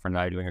 My girlfriend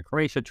and I are doing a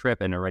Croatia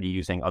trip and already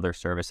using other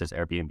services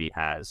Airbnb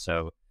has.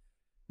 So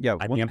yeah,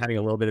 I think I'm having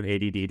a little bit of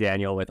ADD,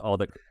 Daniel, with all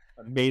the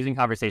amazing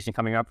conversation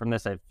coming up from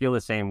this. I feel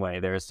the same way.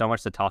 There is so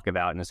much to talk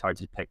about and it's hard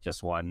to pick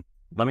just one.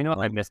 Let me know if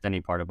I missed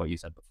any part of what you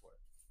said before.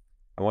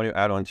 I want to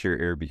add on to your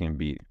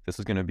Airbnb. This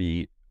is going to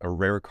be a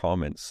rare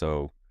comment,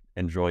 so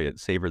enjoy it.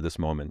 Savor this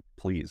moment,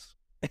 please.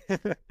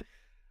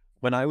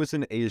 When I was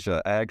in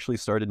Asia, I actually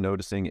started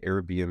noticing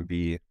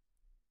Airbnb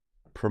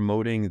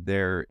promoting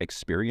their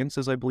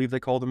experiences, I believe they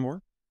call them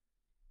more.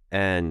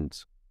 And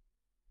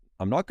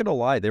I'm not going to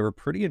lie, they were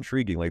pretty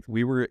intriguing. Like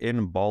we were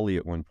in Bali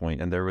at one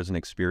point and there was an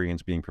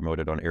experience being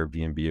promoted on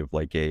Airbnb of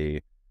like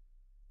it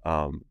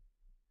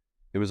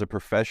was a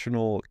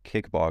professional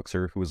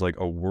kickboxer who was like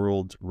a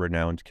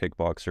world-renowned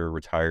kickboxer,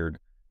 retired,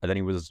 and then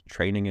he was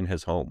training in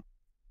his home.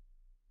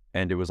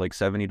 And it was like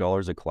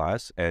 $70 a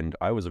class, and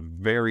I was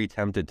very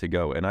tempted to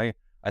go. And I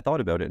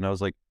thought about it, and I was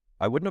like,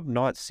 I wouldn't have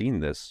not seen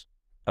this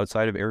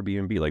outside of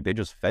Airbnb. Like, they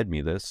just fed me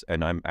this,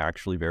 and I'm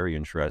actually very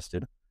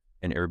interested.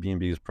 And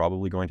Airbnb is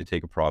probably going to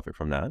take a profit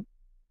from that.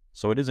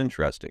 So it is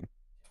interesting.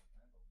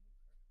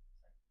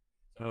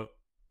 So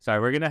sorry,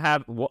 we're going to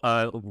have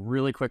a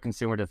really quick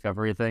consumer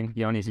discovery thing.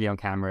 You don't need to be on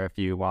camera if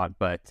you want,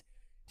 but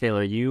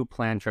Taylor, you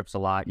plan trips a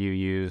lot. You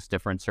use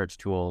different search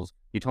tools.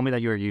 You told me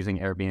that you were using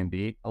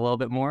Airbnb a little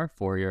bit more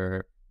for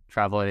your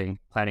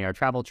planning our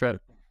travel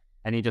trip.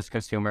 Any just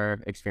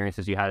consumer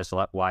experiences you had as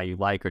to why you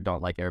like or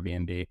don't like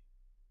Airbnb?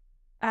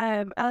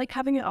 I like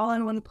having it all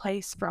in one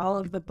place for all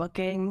of the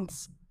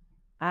bookings.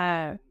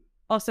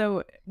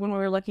 Also, when we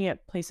were looking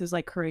at places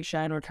like Croatia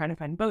and we're trying to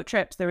find boat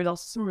trips, there was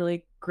also some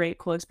really great,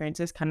 cool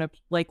experiences, kind of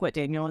like what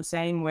Daniel was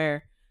saying,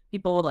 where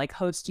people will like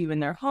host you in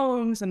their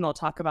homes and they'll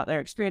talk about their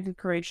experience in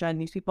Croatia. And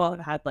these people have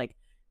had like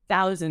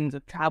thousands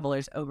of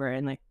travelers over,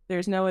 and like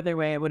there's no other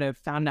way I would have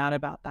found out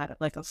about that at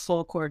like a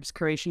full course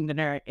Croatian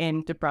dinner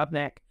in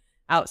Dubrovnik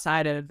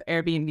outside of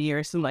Airbnb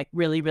or some like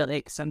really, really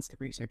extensive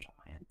research on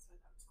my end.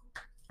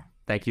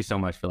 Thank you so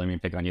much for letting me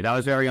pick on you. That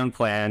was very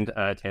unplanned.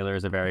 Taylor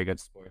is a very good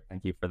sport.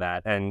 Thank you for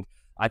that. And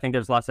I think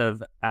there's lots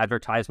of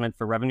advertisement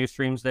for revenue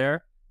streams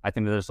there. I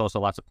think there's also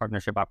lots of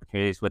partnership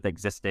opportunities with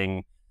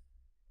existing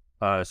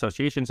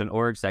associations and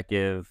orgs that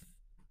give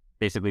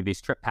basically these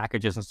trip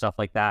packages and stuff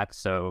like that.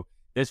 So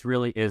this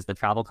really is the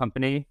travel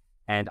company.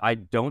 And I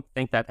don't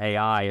think that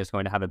AI is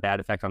going to have a bad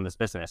effect on this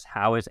business.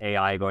 How is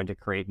AI going to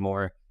create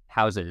more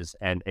houses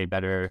and a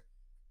better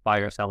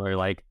buyer-seller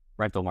like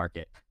rental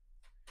market.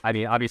 I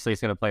mean, obviously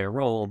it's going to play a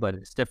role, but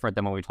it's different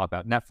than when we talk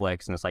about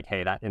Netflix. And it's like,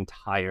 hey, that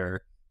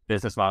entire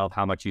business model of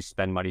how much you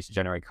spend money to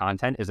generate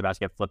content is about to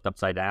get flipped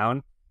upside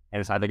down. And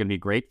it's either going to be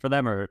great for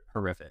them or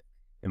horrific,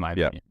 in my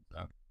opinion.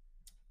 So.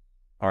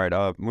 All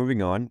right.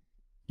 Moving on.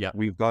 Yeah.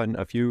 We've gotten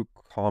a few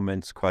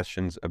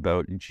questions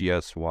about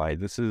GSY.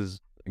 This is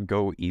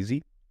Go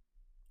Easy.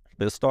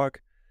 This stock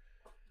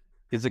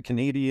is a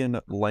Canadian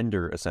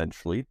lender,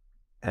 essentially,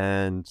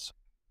 and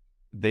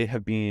they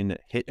have been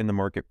hit in the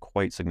market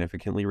quite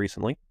significantly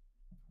recently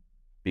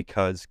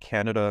because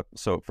Canada.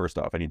 So first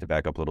off, I need to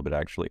back up a little bit,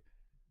 actually.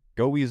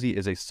 Go Easy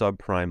is a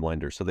subprime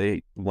lender. So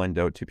they lend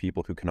out to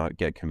people who cannot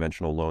get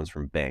conventional loans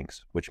from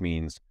banks, which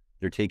means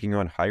they're taking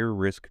on higher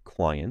risk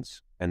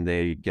clients and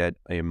they get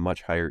a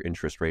much higher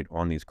interest rate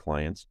on these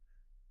clients.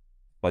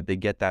 But they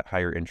get that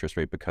higher interest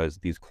rate because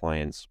these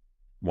clients,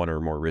 one, are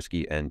more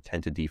risky and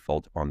tend to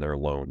default on their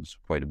loans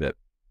quite a bit.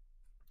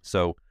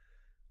 So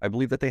I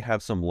believe that they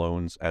have some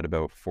loans at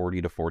about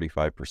 40 to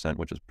 45%,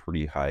 which is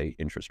pretty high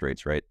interest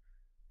rates, right?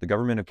 The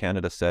government of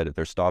Canada said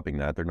they're stopping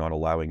that. They're not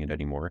allowing it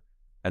anymore.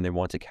 And they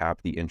want to cap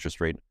the interest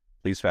rate.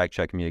 Please fact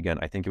check me again.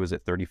 I think it was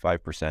at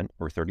 35%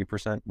 or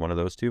 30%, one of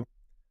those two.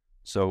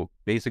 So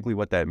basically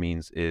what that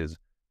means is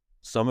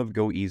some of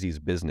Go Easy's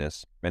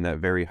business and that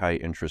very high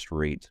interest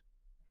rate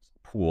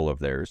pool of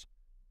theirs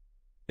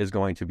is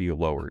going to be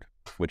lowered,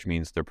 which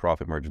means their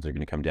profit margins are going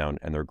to come down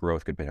and their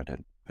growth could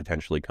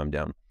potentially come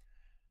down.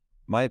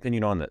 My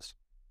opinion on this,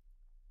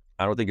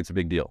 I don't think it's a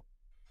big deal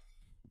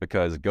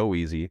because Go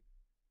Easy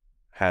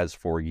has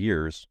for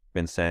years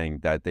been saying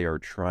that they are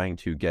trying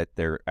to get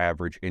their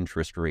average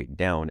interest rate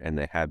down, and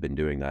they have been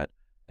doing that.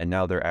 And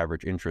now their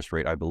average interest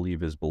rate, I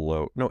believe, is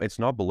below, no, it's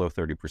not below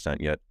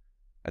 30% yet.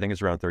 I think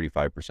it's around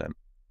 35%.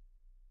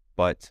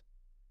 But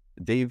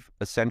they've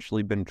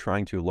essentially been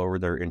trying to lower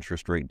their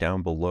interest rate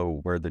down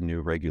below where the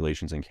new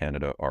regulations in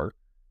Canada are.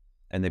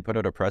 And they put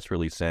out a press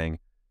release saying,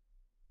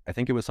 I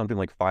think it was something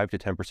like 5 to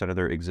 10% of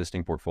their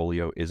existing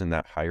portfolio is in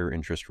that higher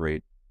interest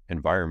rate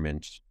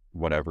environment,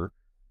 whatever.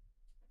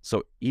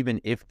 So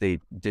even if the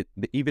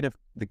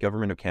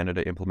government of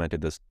Canada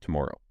implemented this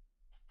tomorrow,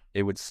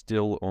 it would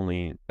still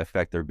only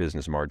affect their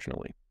business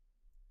marginally.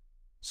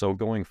 So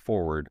going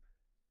forward,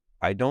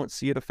 I don't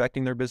see it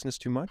affecting their business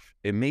too much.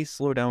 It may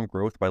slow down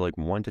growth by like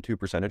 1 to 2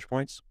 percentage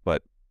points,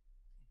 but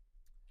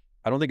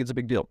I don't think it's a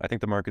big deal. I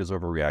think the market is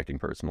overreacting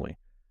personally.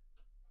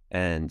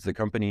 And the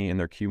company in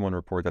their Q1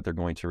 report that they're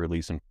going to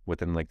release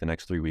within like the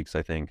next 3 weeks,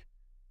 I think,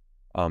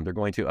 they're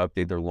going to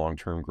update their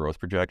long-term growth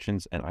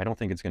projections. And I don't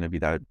think it's going to be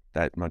that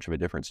much of a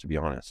difference, to be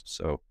honest.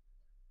 So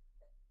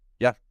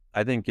yeah,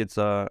 I think it's,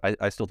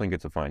 I still think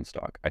it's a fine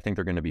stock. I think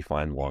they're going to be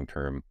fine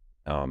long-term.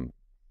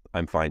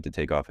 I'm fine to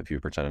take off a few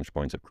percentage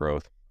points of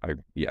growth.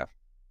 Yeah.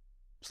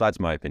 So that's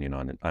my opinion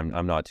on it.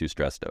 I'm not too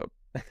stressed out.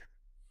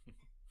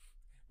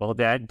 Well,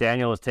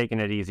 Daniel is taking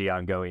it easy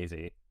on Go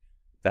Easy.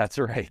 That's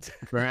right.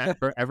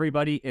 For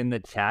everybody in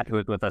the chat who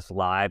is with us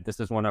live, this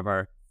is one of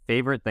our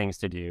favorite things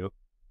to do.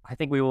 I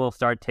think we will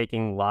start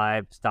taking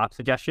live stock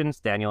suggestions.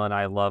 Daniel and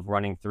I love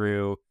running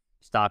through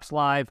stocks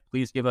live.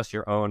 Please give us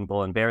your own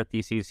bull and bear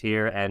theses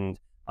here. And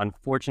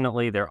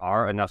unfortunately, there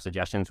are enough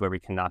suggestions where we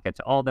cannot get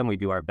to all of them. We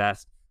do our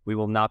best. We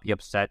will not be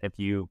upset if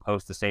you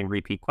post the same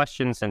repeat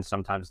questions, since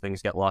sometimes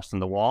things get lost in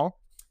the wall.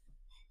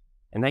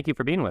 And thank you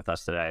for being with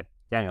us today.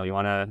 Daniel, you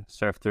want to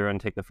surf through and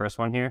take the first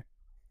one here?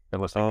 That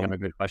looks like a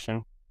good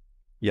question.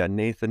 Yeah,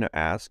 Nathan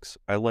asks,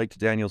 I liked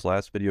Daniel's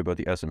last video about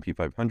the S&P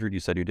 500. You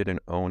said you didn't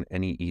own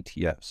any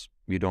ETFs.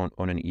 You don't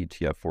own an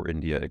ETF for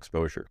India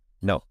exposure.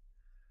 No.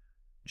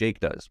 Jake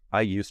does.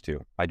 I used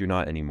to. I do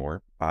not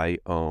anymore. I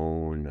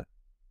own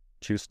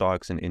 2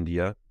 stocks in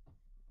India.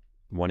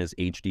 One is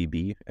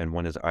HDB and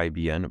one is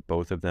IBN.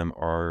 Both of them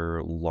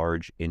are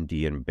large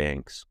Indian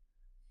banks.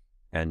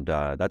 And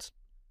that's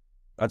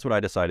what I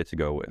decided to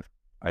go with.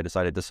 I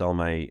decided to sell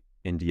my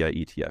India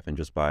ETF and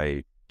just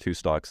buy 2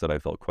 stocks that I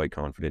felt quite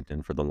confident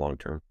in for the long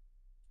term.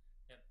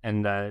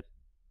 And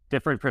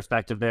different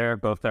perspective there.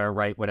 Both are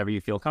right, whatever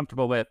you feel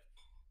comfortable with.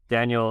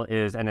 Daniel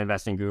is an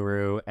investing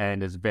guru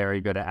and is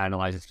very good at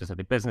analyzing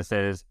specific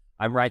businesses.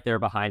 I'm right there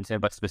behind him,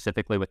 but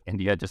specifically with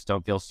India, just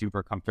don't feel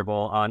super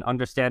comfortable on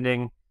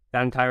understanding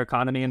that entire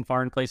economy and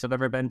foreign place I've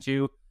ever been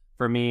to.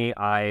 For me,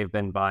 I've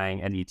been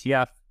buying an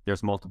ETF.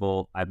 There's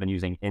multiple. I've been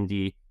using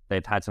Indy.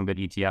 They've had some good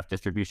ETF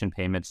distribution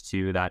payments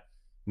too that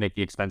make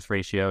the expense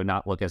ratio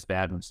not look as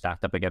bad when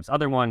stacked up against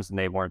other ones, and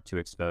they weren't too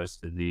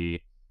exposed to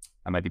the,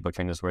 I might be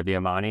butchering this word, the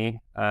Amani.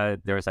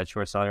 There was that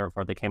short seller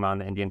before they came on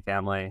the Indian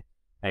family.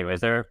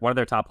 Anyways, one of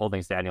their top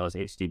holdings, Daniel, is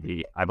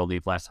HDB. I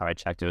believe last time I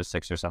checked, it was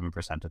 6 or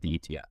 7% of the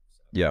ETF.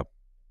 Yeah.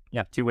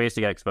 Yeah, 2 ways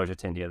to get exposure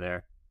to India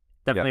there.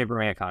 Definitely a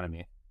growing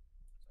economy.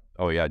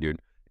 Oh yeah, dude.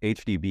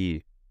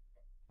 HDB,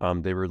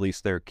 they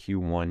released their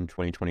Q1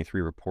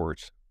 2023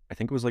 report. I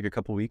think it was like a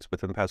couple of weeks,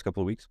 within the past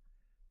couple of weeks.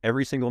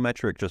 Every single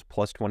metric just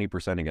plus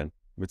 20% again.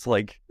 It's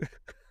like,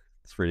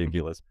 it's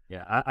ridiculous.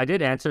 Yeah, I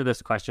did answer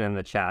this question in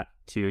the chat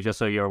too, just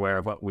so you're aware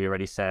of what we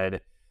already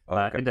said.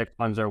 Okay. Index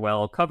funds are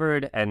well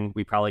covered, and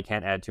we probably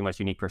can't add too much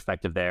unique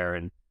perspective there.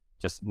 And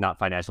just not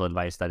financial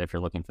advice that if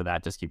you're looking for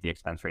that, just keep the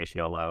expense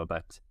ratio low.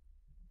 But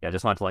yeah,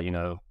 just wanted to let you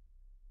know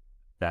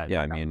that.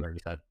 Yeah, I mean,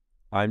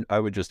 I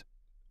would just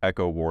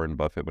echo Warren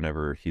Buffett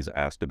whenever he's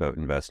asked about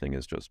investing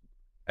is just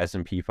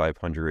S&P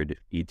 500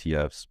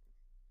 ETFs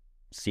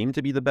seem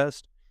to be the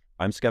best.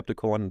 I'm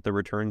skeptical on the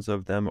returns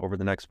of them over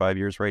the next 5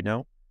 years right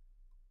now,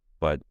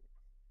 but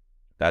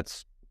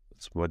that's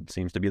what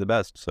seems to be the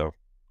best. So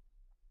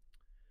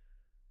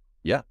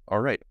yeah, all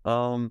right.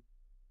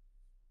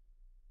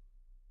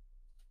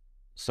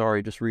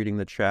 Sorry, just reading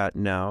the chat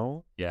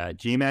now. Yeah,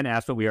 G-Man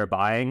asked what we are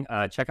buying.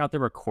 Check out the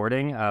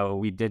recording.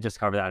 We did just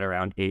cover that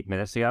around 8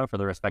 minutes ago for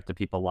the respective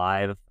people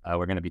live.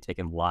 We're going to be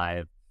taking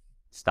live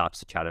stops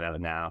to chat about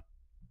it now.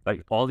 But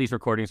all these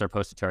recordings are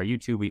posted to our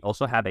YouTube. We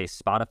also have a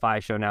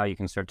Spotify show now. You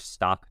can search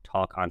Stock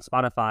Talk on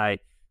Spotify.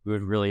 We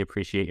would really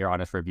appreciate your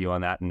honest review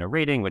on that and a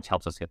rating, which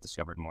helps us get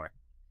discovered more.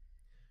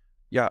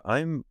 Yeah,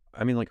 I'm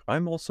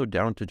also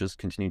down to just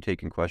continue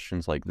taking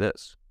questions like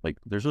this. Like,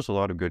 there's just a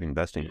lot of good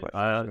investing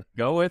questions.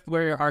 Go with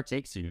where your heart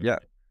takes you. Yeah.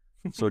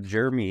 So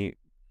Jeremy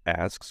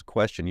asks,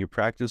 question, you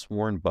practice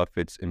Warren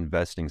Buffett's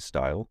investing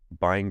style,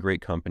 buying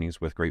great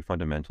companies with great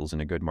fundamentals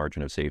and a good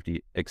margin of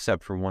safety,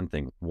 except for one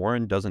thing.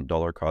 Warren doesn't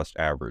dollar cost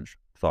average.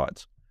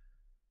 Thoughts?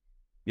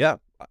 Yeah,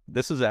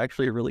 this is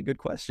actually a really good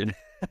question.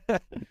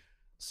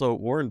 So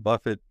Warren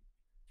Buffett,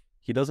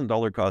 he doesn't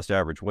dollar cost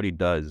average. What he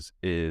does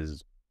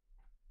is,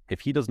 if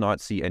he does not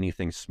see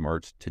anything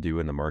smart to do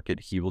in the market,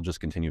 he will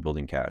just continue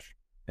building cash.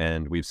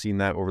 And we've seen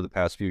that over the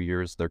past few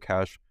years.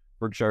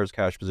 Berkshire's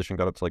cash position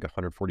got up to like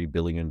 $140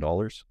 billion.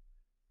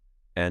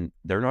 And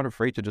they're not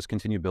afraid to just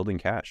continue building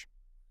cash.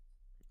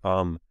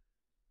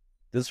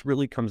 This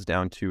really comes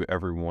down to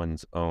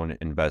everyone's own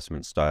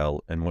investment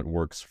style and what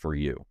works for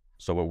you.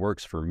 So what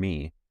works for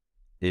me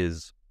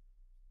is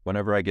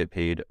whenever I get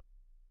paid,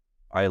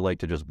 I like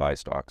to just buy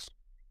stocks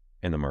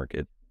in the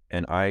market.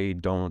 And I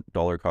don't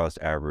dollar cost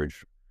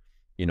average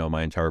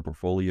my entire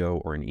portfolio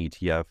or an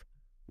ETF.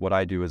 What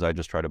I do is I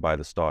just try to buy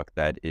the stock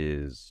that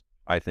is,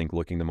 I think,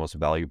 looking the most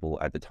valuable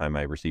at the time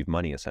I receive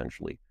money,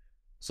 essentially.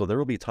 So there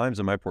will be times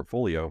in my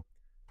portfolio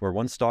where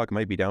one stock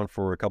might be down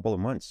for a couple of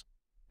months,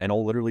 and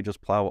I'll literally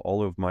just plow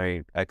all of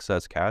my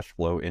excess cash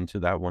flow into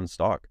that one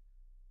stock.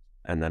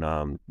 And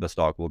then the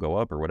stock will go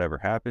up or whatever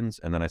happens,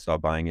 and then I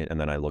stop buying it, and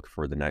then I look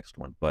for the next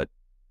one. But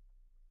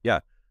yeah,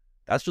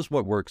 that's just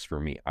what works for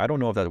me. I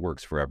don't know if that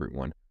works for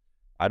everyone.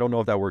 I don't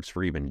know if that works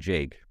for even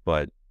Jake,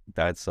 but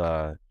that's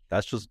what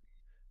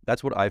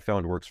I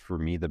found works for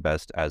me the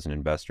best as an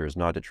investor, is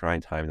not to try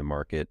and time the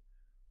market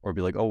or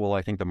be like, oh, well,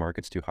 I think the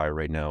market's too high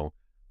right now.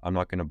 I'm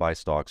not going to buy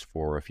stocks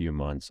for a few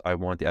months. I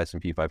want the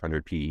S&P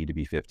 500 PE to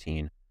be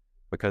 15,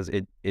 because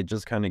it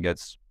just kind of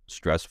gets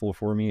stressful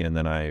for me. And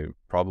then I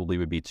probably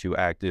would be too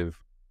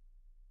active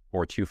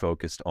or too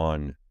focused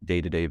on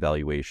day-to-day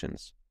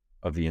valuations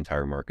of the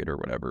entire market or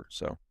whatever.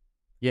 So,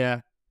 yeah.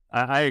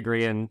 I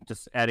agree, and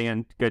just adding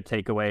a good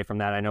takeaway from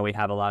that, I know we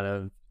have a lot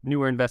of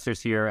newer investors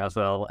here as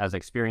well as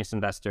experienced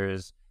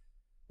investors.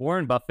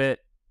 Warren Buffett,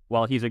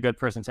 while he's a good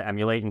person to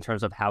emulate in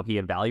terms of how he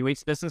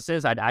evaluates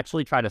businesses, I'd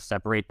actually try to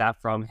separate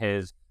that from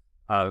his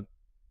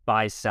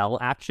buy-sell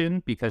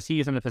action, because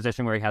he's in a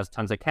position where he has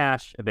tons of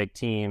cash, a big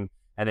team,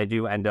 and they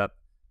do end up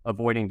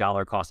avoiding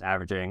dollar cost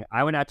averaging.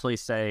 I would actually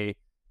say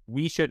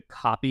we should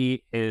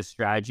copy his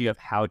strategy of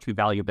how to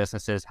value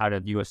businesses, how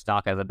to view a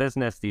stock as a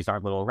business. These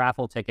aren't little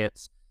raffle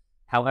tickets.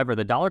 However,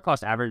 the dollar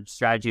cost average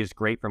strategy is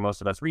great for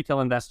most of us retail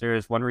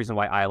investors. One reason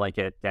why I like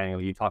it, Daniel,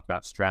 you talked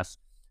about stress.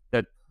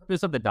 The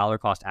purpose of the dollar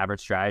cost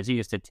average strategy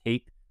is to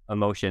take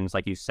emotions,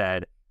 like you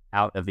said,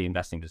 out of the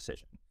investing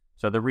decision.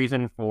 So the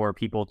reason for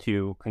people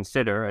to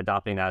consider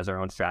adopting that as their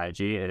own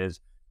strategy is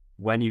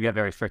when you get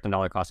very strict on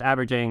dollar cost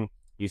averaging,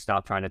 you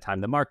stop trying to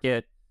time the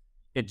market.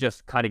 It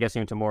just kind of gets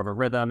you into more of a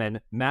rhythm. And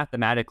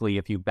mathematically,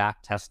 if you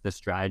back test the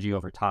strategy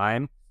over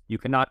time, you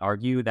cannot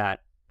argue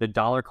that the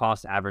dollar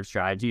cost average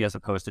strategy, as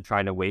opposed to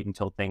trying to wait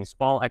until things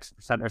fall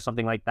X% or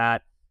something like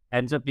that,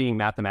 ends up being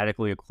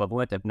mathematically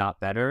equivalent, if not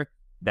better,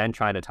 than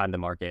trying to time the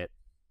market.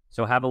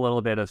 So have a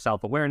little bit of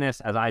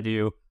self-awareness, as I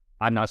do.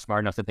 I'm not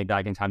smart enough to think that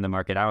I can time the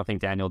market. I don't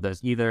think Daniel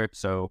does either.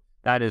 So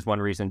that is one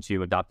reason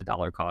to adopt the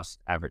dollar cost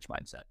average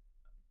mindset,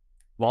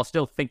 while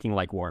still thinking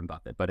like Warren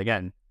Buffett. But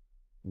again,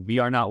 we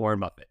are not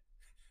Warren Buffett.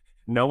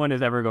 No one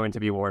is ever going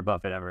to be Warren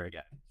Buffett ever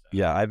again. So.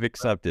 Yeah, I've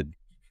accepted.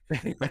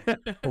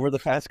 Over the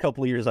past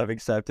couple of years, I've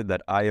accepted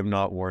that I am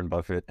not Warren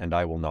Buffett, and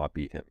I will not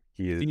beat him.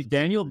 He is.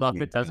 Daniel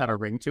Buffett does have a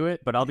ring to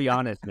it, but I'll be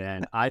honest,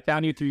 man. I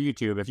found you through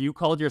YouTube. If you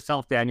called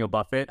yourself Daniel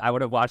Buffett, I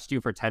would have watched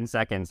you for 10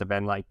 seconds and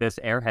been like, this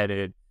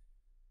airheaded,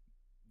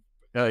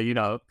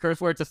 curse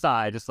words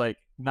aside, just like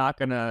not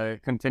gonna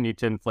continue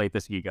to inflate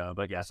this ego.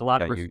 But yes, a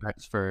lot of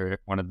respect for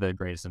one of the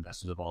greatest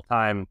investors of all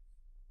time.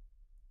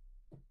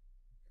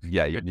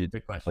 Yeah,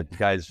 good question. Like, the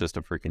guy's just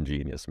a freaking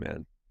genius,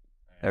 man.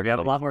 We have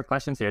a lot more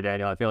questions here,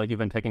 Daniel. I feel like you've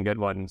been picking good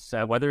ones.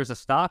 Whether it's a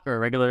stock or a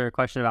regular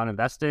question about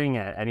investing,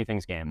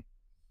 anything's game.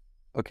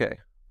 Okay.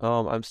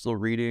 I'm still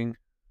reading.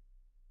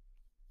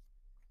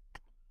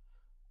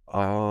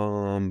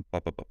 I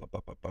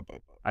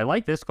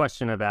like this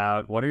question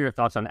about what are your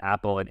thoughts on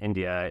Apple in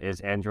India? Is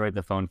Android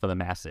the phone for the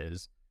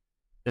masses?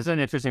 This is an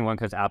interesting one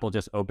because Apple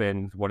just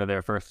opened one of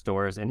their first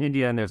stores in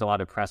India, and there's a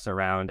lot of press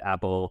around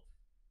Apple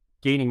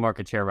gaining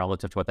market share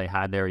relative to what they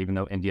had there, even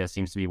though India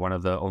seems to be one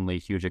of the only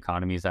huge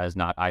economies that is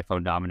not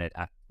iPhone dominant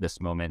at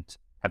this moment.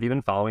 Have you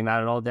been following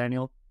that at all,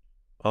 Daniel?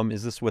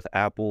 Is this with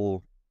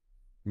Apple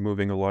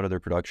moving a lot of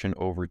their production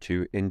over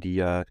to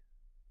India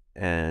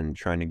and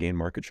trying to gain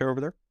market share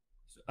over there?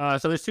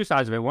 So there's two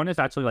sides of it. One is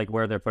actually like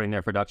where they're putting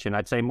their production.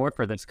 I'd say more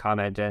for this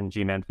comment, and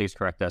G-Man, please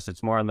correct us.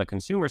 It's more on the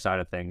consumer side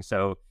of things.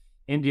 So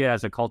India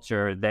as a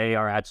culture, they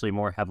are actually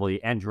more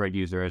heavily Android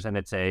users, and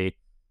it's a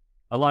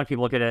lot of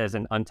people look at it as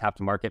an untapped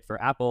market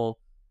for Apple.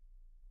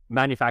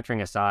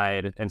 Manufacturing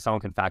aside, and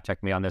someone can fact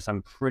check me on this,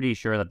 I'm pretty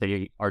sure that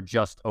they are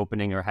just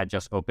opening or had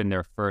just opened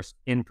their first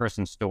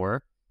in-person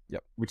store.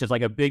 Yep. Which is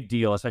like a big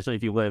deal, especially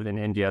if you live in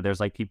India. There's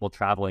like people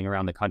traveling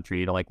around the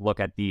country to like look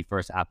at the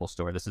first Apple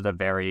store. This is a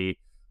very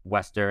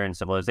Western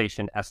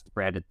civilization-esque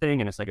branded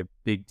thing, and it's like a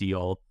big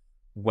deal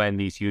when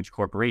these huge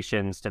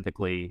corporations,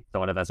 typically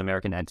thought of as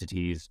American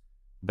entities,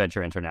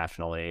 venture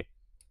internationally.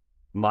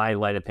 My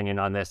light opinion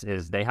on this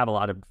is they have a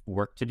lot of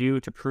work to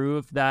do to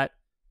prove that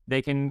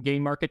they can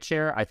gain market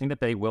share. I think that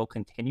they will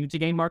continue to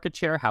gain market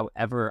share.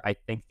 However, I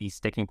think the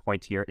sticking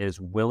point here is,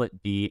 will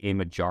it be a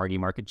majority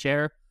market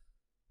share?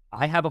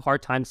 I have a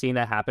hard time seeing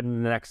that happen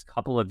in the next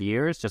couple of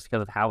years just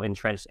because of how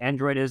entrenched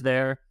Android is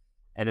there.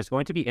 And it's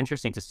going to be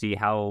interesting to see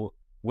how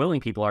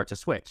willing people are to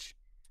switch.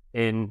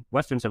 In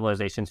Western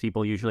civilizations,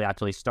 people usually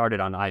actually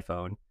started on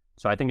iPhone.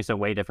 So I think it's a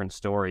way different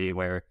story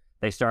where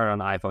they started on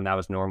iPhone, that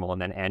was normal,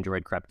 and then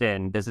Android crept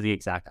in. This is the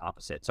exact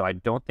opposite. So I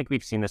don't think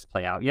we've seen this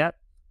play out yet.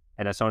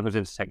 And as someone who's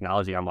into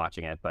technology, I'm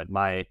watching it. But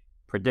my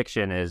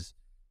prediction is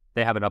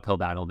they have an uphill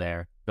battle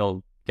there.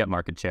 They'll get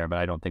market share, but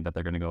I don't think that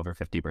they're going to go over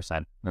 50%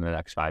 in the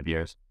next 5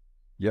 years.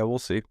 Yeah, we'll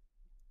see.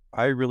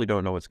 I really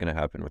don't know what's going to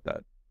happen with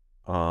that.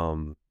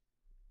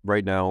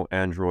 Right now,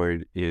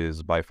 Android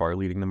is by far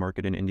leading the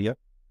market in India.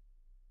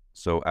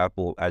 So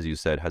Apple, as you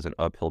said, has an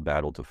uphill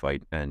battle to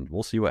fight, and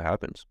we'll see what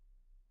happens.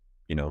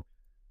 You know,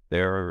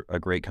 they're a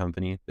great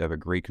company. They have a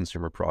great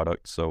consumer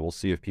product. So we'll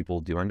see if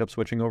people do end up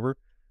switching over.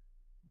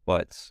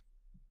 But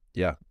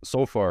yeah,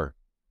 so far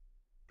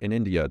in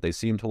India, they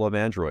seem to love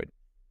Android.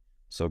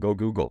 So go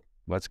Google.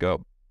 Let's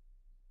go.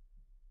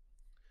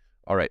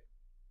 All right.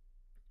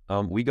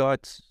 We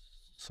got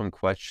some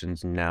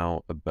questions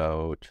now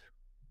about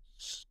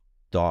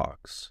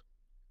stocks.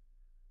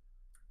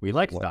 We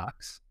like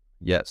stocks.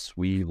 Yes,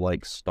 we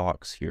like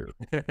stocks here.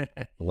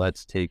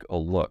 Let's take a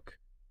look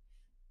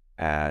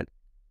at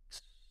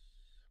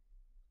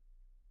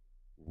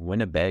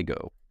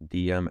Winnebago.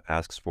 DM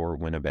asks for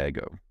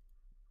Winnebago.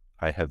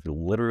 I have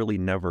literally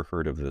never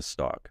heard of this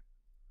stock.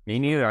 Me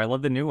neither. I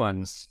love the new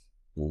ones.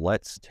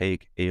 Let's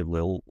take a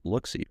little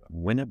look-see.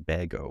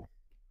 Winnebago.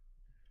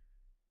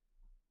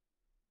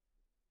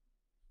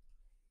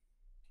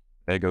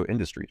 Winnebago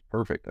Industries.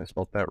 Perfect. I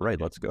spelled that right.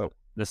 Let's go.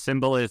 The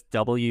symbol is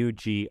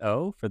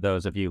WGO for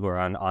those of you who are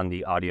on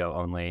the audio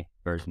only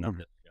version of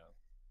this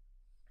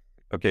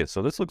show. Okay,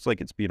 so this looks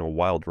like it's been a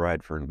wild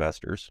ride for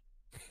investors.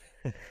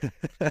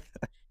 It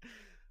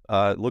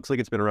looks like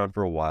it's been around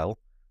for a while.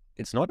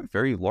 It's not a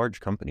very large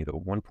company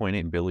though,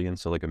 1.8 billion,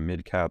 so like a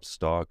mid-cap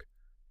stock.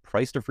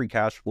 Price to free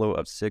cash flow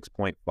of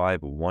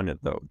 6.51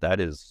 though.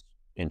 That is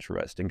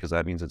interesting because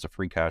that means it's a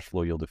free cash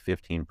flow yield of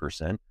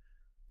 15%.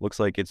 Looks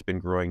like it's been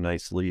growing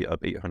nicely,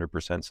 up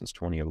 800% since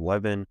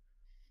 2011.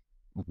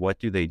 What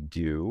do they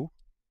do?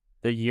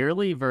 The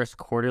yearly versus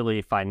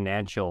quarterly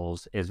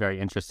financials is very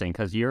interesting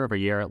because year over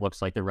year, it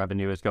looks like the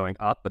revenue is going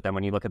up. But then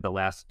when you look at the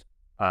last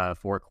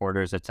 4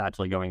 quarters, it's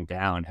actually going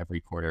down every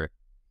quarter.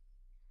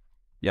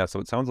 Yeah, so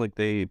it sounds like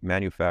they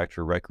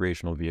manufacture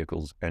recreational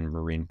vehicles and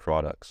marine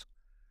products.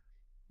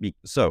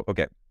 So,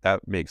 okay,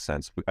 that makes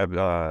sense.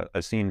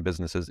 I've seen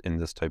businesses in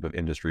this type of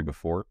industry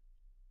before.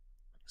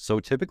 So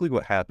typically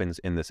what happens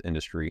in this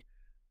industry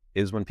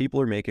is when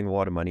people are making a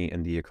lot of money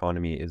and the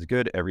economy is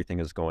good, everything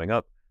is going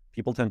up,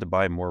 people tend to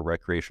buy more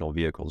recreational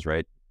vehicles,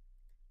 right?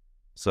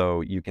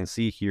 So you can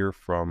see here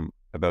from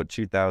about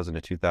 2000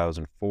 to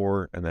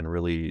 2004, and then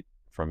really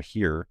from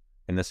here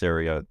in this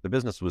area, the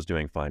business was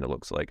doing fine, it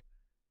looks like.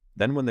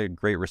 Then when the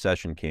Great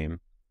Recession came,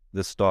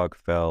 this stock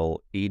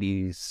fell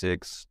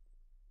 86,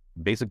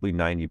 basically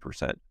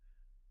 90%.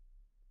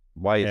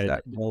 Why is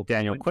that? Well,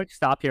 Daniel, quick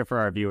stop here for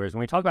our viewers. When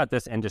we talk about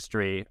this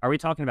industry, are we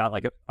talking about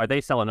like, are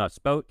they selling us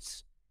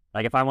boats?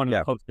 Like if I want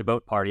to host a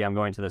boat party, I'm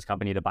going to this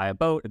company to buy a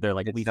boat. They're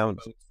like,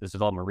 boats. This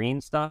is all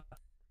marine stuff.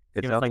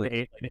 It sounds like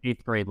the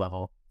eighth grade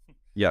level.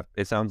 Yeah,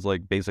 it sounds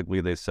like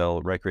basically they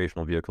sell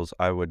recreational vehicles.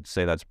 I would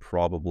say that's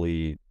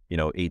probably,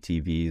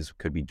 ATVs,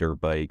 could be dirt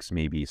bikes,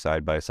 maybe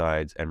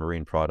side-by-sides, and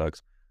marine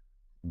products,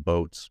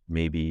 boats,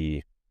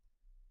 maybe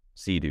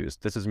Sea-Doos.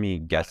 This is me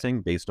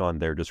guessing based on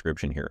their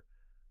description here.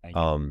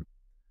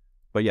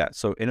 But yeah,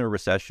 so in a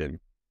recession,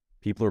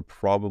 people are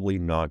probably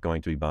not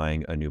going to be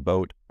buying a new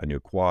boat, a new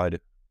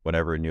quad,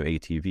 whatever, a new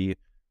ATV.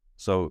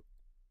 So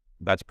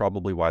that's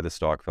probably why the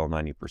stock fell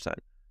 90%.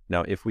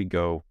 Now, if we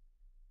go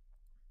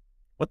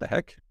What the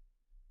heck?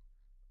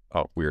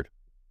 Oh, weird.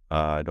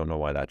 I don't know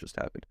why that just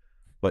happened.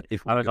 But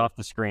if I was off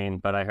the screen,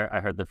 but I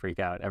heard the freak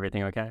out.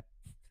 Everything okay?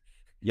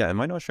 yeah,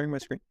 am I not sharing my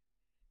screen?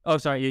 Oh,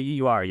 sorry.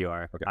 You are.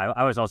 Okay.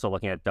 I was also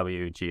looking at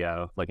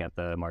WGO, looking at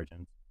the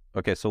margins.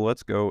 Okay, so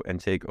let's go and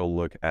take a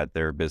look at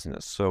their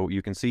business. So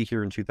you can see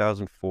here in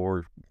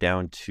 2004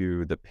 down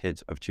to the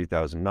pit of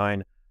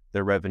 2009,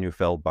 their revenue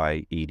fell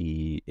by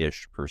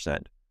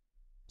 80-ish%.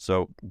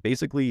 So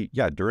basically,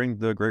 yeah, during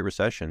the Great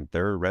Recession,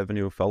 their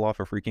revenue fell off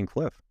a freaking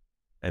cliff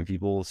and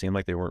people seemed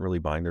like they weren't really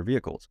buying their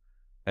vehicles.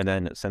 And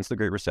then since the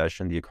Great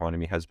Recession, the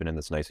economy has been in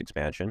this nice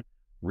expansion,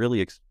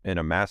 really in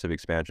a massive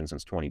expansion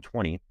since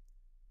 2020.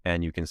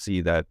 And you can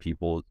see that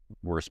people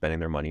were spending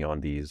their money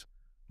on these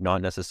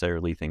not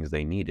necessarily things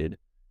they needed,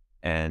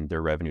 and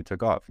their revenue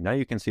took off. Now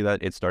you can see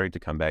that it's starting to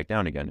come back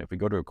down again. If we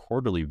go to a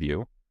quarterly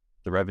view,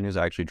 the revenues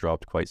actually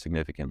dropped quite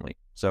significantly.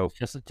 So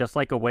just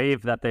like a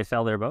wave that they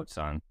sell their boats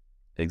on.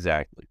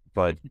 exactly.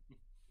 But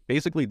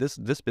basically this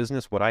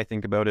business, what I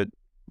think about it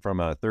from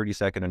a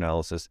 30-second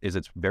analysis is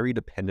it's very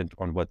dependent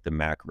on what the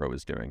macro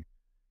is doing.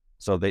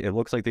 So it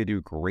looks like they do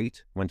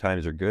great when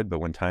times are good, but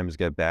when times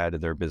get bad,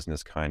 their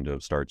business kind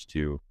of starts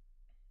to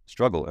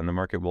struggle, and the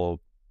market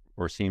will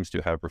or seems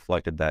to have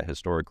reflected that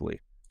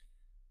historically.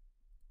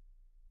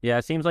 Yeah,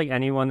 it seems like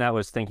anyone that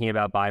was thinking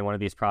about buying one of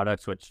these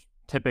products, which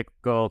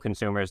typical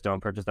consumers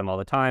don't purchase them all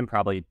the time,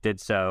 probably did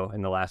so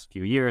in the last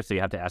few years. So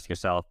you have to ask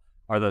yourself,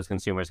 are those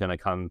consumers going to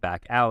come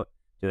back out?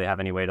 Do they have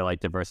any way to like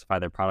diversify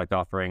their product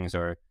offerings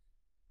or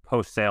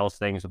post-sales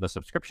things with a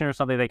subscription or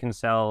something they can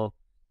sell?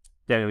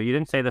 Daniel, you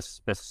didn't say this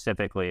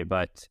specifically,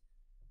 but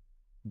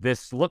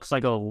this looks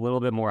like a little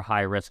bit more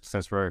high risk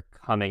since we're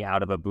coming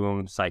out of a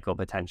boom cycle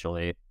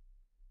potentially.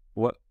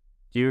 What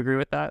do you agree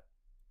with that?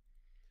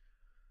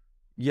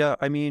 Yeah,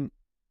 I mean,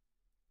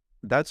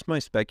 that's my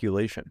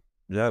speculation.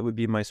 That would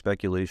be my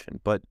speculation.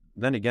 But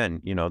then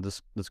again,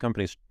 this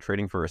company's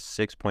trading for a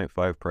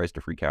 6.5 price to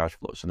free cash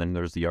flow. So then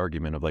there's the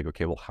argument of like,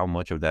 okay, well, how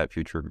much of that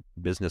future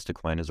business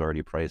decline is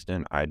already priced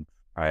in? I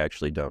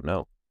actually don't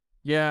know.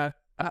 Yeah,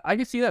 I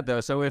can see that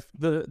though. So if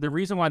the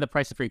reason why the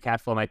price of free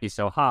cash flow might be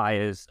so high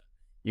is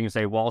you can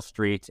say Wall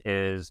Street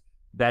is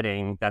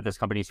betting that this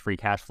company's free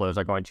cash flows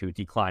are going to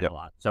decline a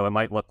lot. So it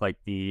might look like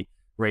the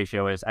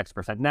ratio is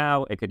X%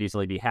 now. It could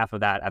easily be half of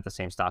that at the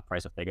same stock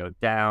price if they go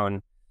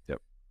down. Yep.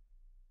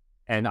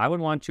 And I would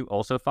want to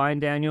also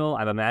find, Daniel,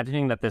 I'm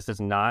imagining that this is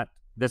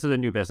a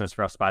new business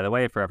for us, by the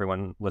way, for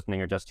everyone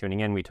listening or just tuning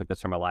in. We took this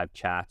from a live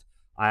chat.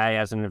 I,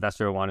 as an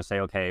investor, want to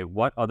say, okay,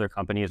 what other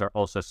companies are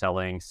also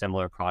selling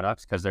similar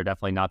products? Because they're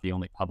definitely not the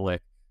only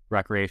public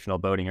recreational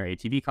boating or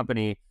ATV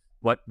company.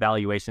 What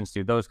valuations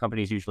do those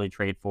companies usually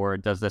trade for?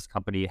 Does this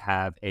company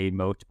have a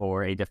moat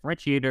or a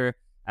differentiator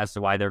as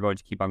to why they're going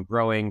to keep on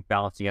growing,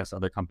 balanced against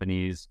other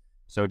companies?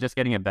 So just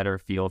getting a better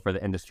feel for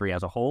the industry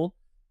as a whole.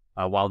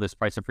 While this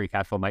price of free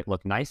cash flow might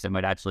look nice, it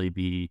might actually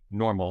be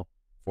normal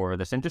for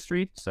this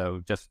industry.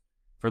 So just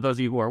for those of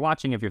you who are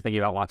watching, if you're thinking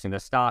about watching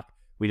this stock,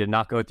 we did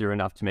not go through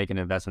enough to make an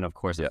investment. Of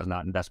course, it is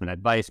not investment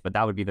advice, but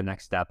that would be the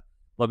next step.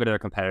 Look at their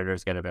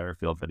competitors, get a better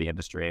feel for the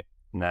industry.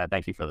 And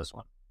thank you for this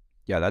one.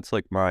 Yeah, that's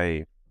like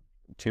my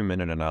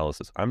 2-minute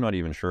analysis. I'm not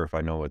even sure if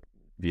I know what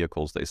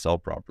vehicles they sell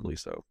properly.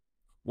 So,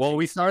 well,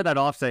 we started that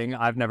off saying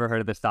I've never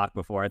heard of this stock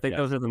before. I think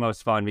those are the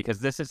most fun because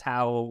this is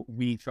how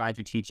we try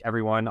to teach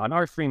everyone on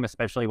our stream,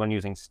 especially when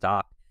using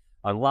Stock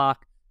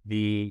Unlock,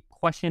 the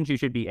questions you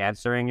should be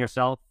asking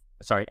yourself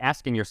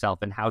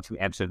and how to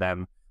answer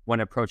them when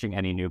approaching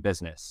any new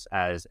business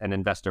as an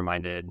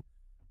investor-minded,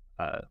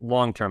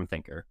 long-term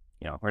thinker.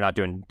 We're not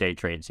doing day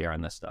trades here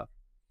on this stuff.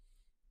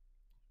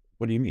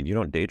 What do you mean? You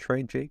don't day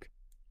trade, Jake?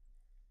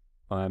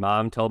 My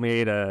mom told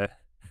me to,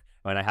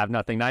 when I have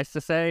nothing nice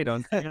to say,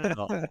 don't say it at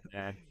all.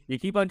 And you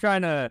keep on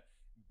trying to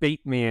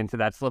bait me into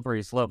that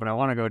slippery slope, and I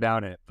want to go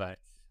down it, but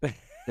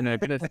going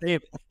to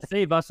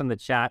save us in the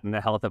chat and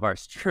the health of our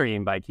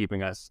stream by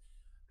keeping us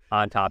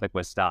on topic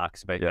with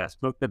stocks. But yeah,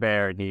 Spook the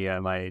Bear, and he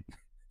might.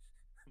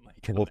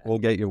 We'll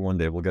get you one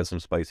day. We'll get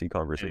some spicy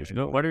conversation.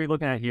 What are we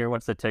looking at here?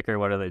 What's the ticker?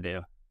 What do they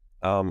do?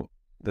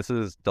 This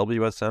is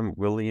WSM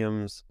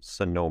Williams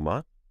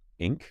Sonoma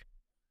Inc.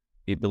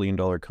 $8 billion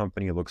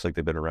company. It looks like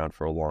they've been around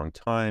for a long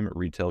time.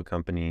 Retail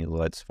company.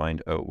 Let's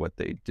find out what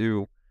they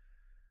do.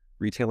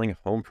 Retailing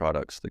home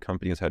products. The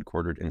company is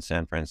headquartered in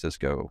San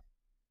Francisco.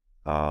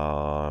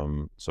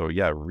 So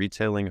yeah,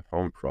 retailing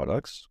home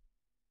products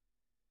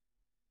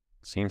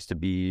seems to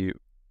be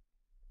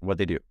what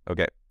they do.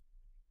 Okay.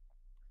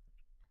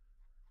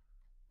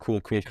 Cool.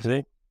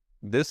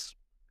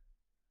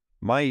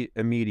 My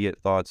immediate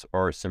thoughts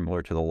are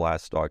similar to the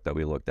last stock that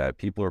we looked at.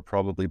 People are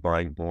probably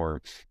buying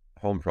more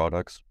home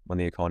products when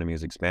the economy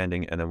is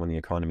expanding, and then when the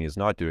economy is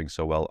not doing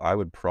so well, I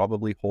would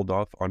probably hold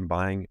off on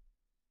buying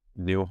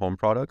new home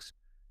products.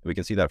 We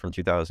can see that from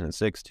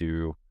 2006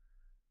 to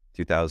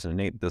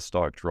 2008, the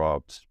stock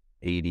dropped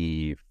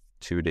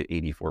 82 to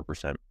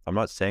 84%. I'm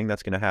not saying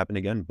that's going to happen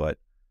again, but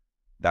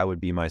that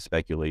would be my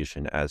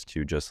speculation as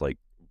to just like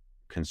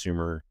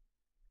consumer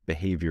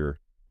behavior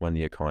when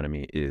the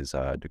economy is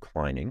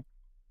declining.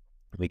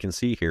 We can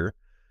see here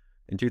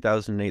In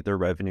 2008, their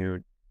revenue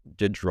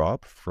did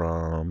drop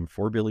from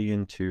 4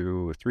 billion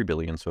to 3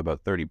 billion, so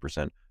about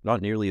 30%.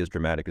 Not nearly as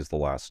dramatic as the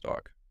last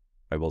stock,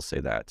 I will say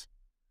that.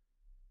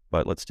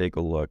 But let's take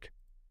a look.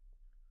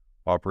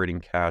 Operating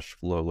cash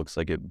flow looks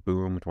like it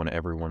boomed when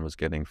everyone was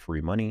getting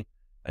free money,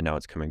 and now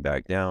it's coming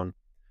back down.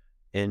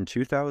 In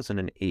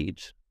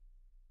 2008,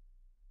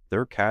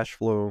 their cash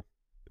flow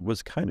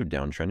was kind of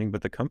downtrending,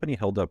 but the company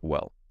held up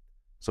well.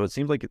 So it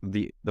seems like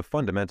the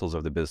fundamentals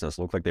of the business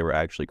look like they were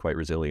actually quite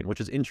resilient, which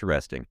is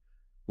interesting.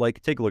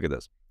 Like, take a look at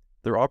this.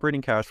 Their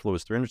operating cash flow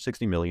was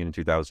 360 million in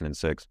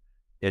 2006.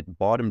 It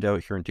bottomed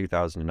out here in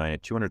 2009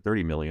 at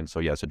 230 million. So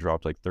yes, it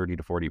dropped like 30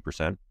 to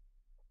 40%.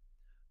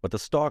 But the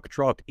stock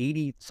dropped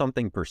 80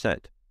 something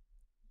percent.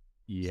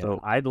 Yeah, So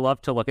I'd love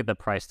to look at the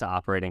price to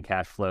operating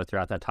cash flow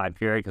throughout that time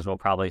period because we'll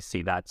probably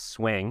see that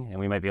swing and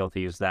we might be able to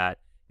use that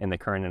in the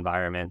current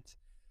environment.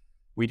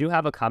 We do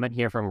have a comment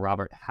here from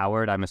Robert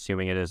Howard. I'm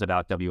assuming it is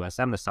about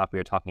WSM, the stock we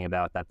were talking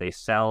about, that they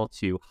sell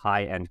to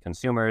high-end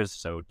consumers.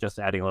 So just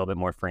adding a little bit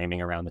more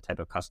framing around the type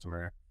of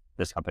customer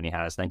this company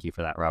has. Thank you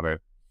for that,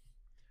 Robert.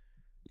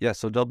 yeah,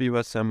 so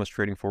WSM was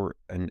trading for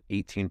an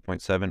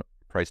 18.7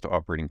 price to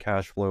operating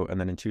cash flow. And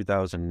then in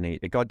 2008,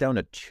 it got down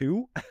to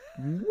 2.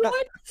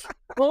 What?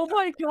 Oh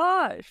my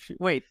gosh.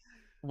 Wait,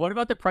 what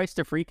about the price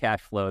to free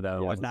cash flow,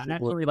 though? Yeah, Was let's that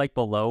take a look. actually like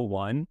below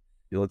 1?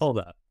 Hold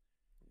up.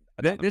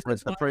 This is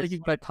The not price- like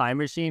you've got a time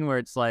machine where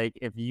it's like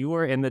if you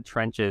were in the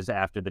trenches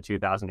after the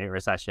 2008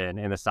 recession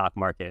in the stock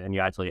market and you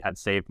actually had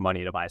saved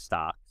money to buy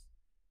stocks.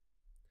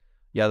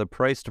 Yeah, the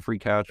price to free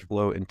cash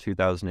flow in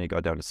 2008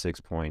 got down to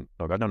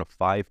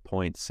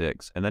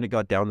 5.6, and then it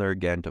got down there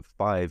again to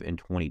 5 in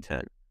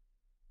 2010.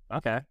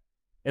 Okay.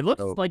 It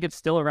looks So- like it's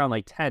still around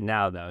like 10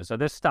 now, though. So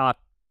this stock,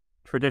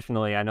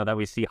 traditionally, I know that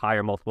we see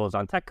higher multiples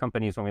on tech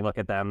companies when we look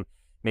at them,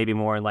 maybe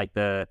more in like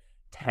the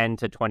 10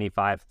 to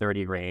 25,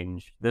 30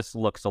 range. This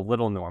looks a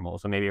little normal.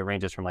 So maybe it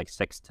ranges from like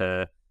 6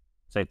 to,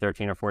 say,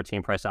 13 or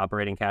 14 price to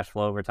operating cash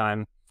flow over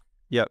time.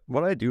 Yeah,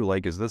 what I do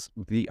like is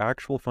the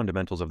actual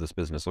fundamentals of this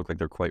business look like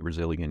they're quite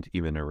resilient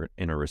even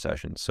in a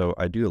recession. So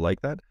I do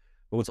like that.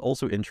 But what's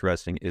also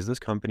interesting is this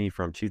company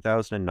from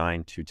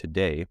 2009 to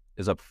today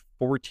is up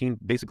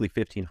basically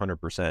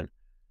 1,500%. And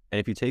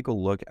if you take a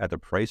look at the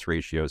price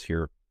ratios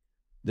here,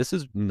 this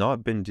has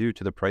not been due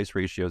to the price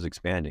ratios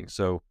expanding.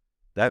 So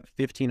that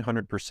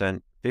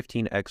 1,500%,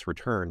 15x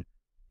return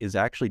is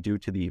actually due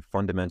to the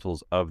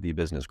fundamentals of the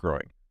business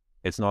growing.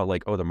 It's not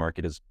like, oh, the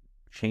market has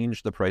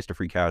changed the price to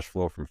free cash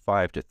flow from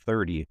 5 to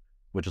 30,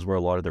 which is where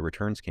a lot of the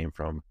returns came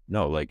from.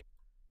 No, like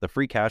the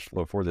free cash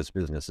flow for this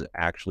business has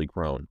actually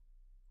grown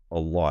a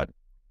lot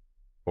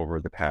over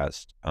the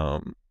past,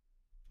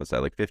 what's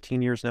that, like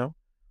 15 years now?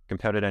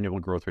 Compounded annual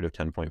growth rate of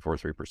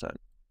 10.43%.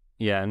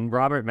 Yeah, and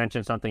Robert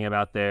mentioned something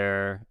about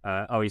their,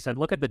 he said,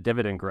 look at the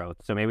dividend growth.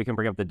 So maybe we can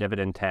bring up the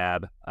dividend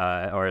tab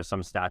or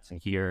some stats in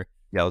here.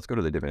 Yeah, let's go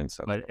to the dividend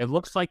stuff. But it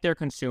looks like their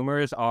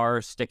consumers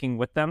are sticking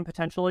with them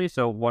potentially.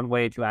 So one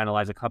way to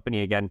analyze a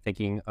company, again,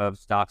 thinking of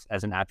stocks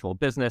as an actual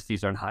business,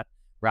 these are not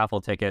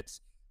raffle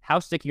tickets. How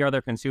sticky are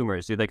their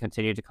consumers? Do they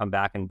continue to come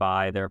back and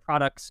buy their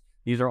products?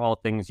 These are all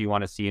things you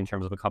want to see in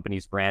terms of a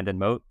company's brand and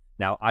moat.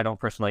 Now, I don't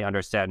personally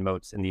understand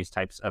moats in these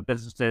types of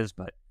businesses,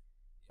 but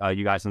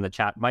you guys in the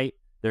chat might.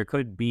 There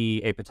could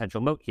be a potential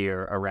moat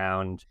here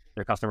around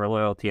their customer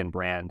loyalty and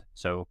brand.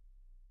 So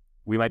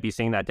we might be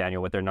seeing that,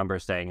 Daniel, with their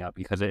numbers staying up,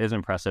 because it is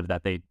impressive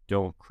that they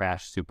don't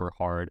crash super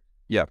hard,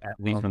 Yeah. at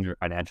least from their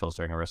financials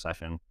during a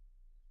recession.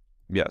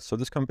 Yeah, so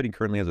this company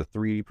currently has a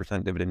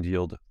 3% dividend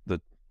yield.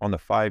 On the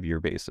 5-year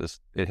basis,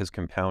 it has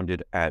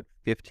compounded at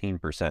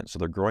 15%. So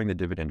they're growing the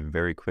dividend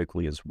very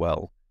quickly as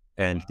well.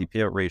 And the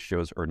payout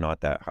ratios are not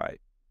that high.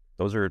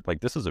 Those are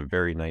like, this is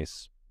very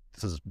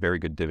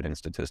good dividend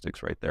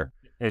statistics right there.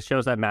 It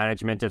shows that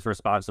management is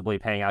responsibly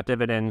paying out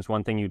dividends.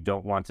 One thing you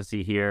don't want to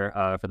see here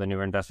for the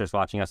newer investors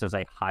watching us is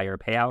a higher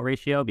payout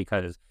ratio,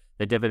 because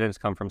the dividends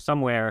come from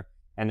somewhere,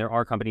 and there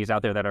are companies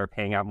out there that are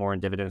paying out more in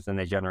dividends than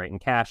they generate in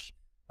cash.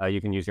 You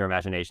can use your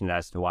imagination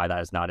as to why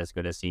that is not as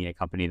good as seeing a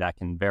company that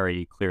can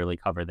very clearly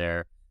cover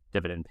their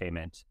dividend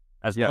payment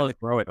as well as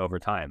grow it over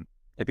time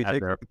If you as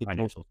take their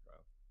financials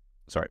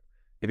grow.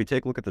 If you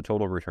take a look at the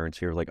total returns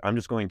here, like I'm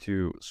just going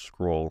to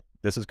scroll.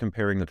 This is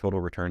comparing the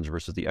total returns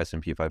versus the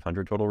S&P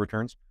 500 total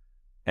returns.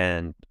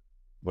 And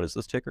what is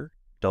this ticker?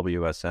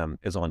 WSM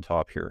is on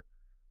top here.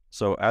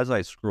 So as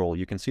I scroll,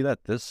 you can see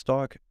that this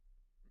stock,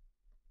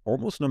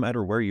 almost no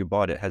matter where you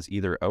bought it, has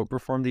either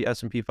outperformed the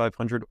S&P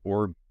 500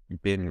 or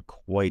been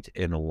quite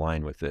in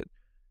line with it.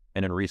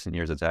 And in recent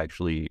years, it's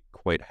actually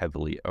quite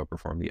heavily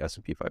outperformed the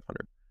S&P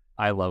 500.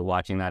 I love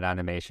watching that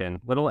animation.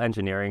 Little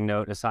engineering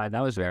note aside,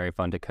 that was very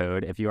fun to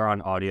code. If you are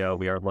on audio,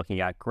 we are looking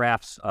at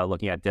graphs,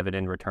 looking at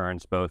dividend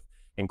returns, both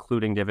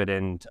including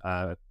dividend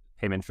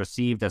payments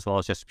received as well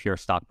as just pure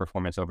stock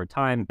performance over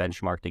time,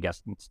 benchmarked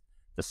against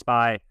the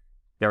SPY.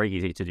 Very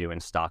easy to do in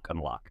Stock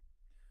Unlock.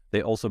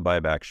 They also buy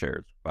back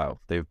shares. Wow.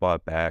 They've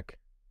bought back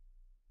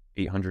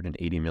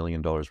 $880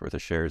 million worth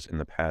of shares in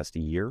the past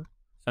year.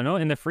 So no,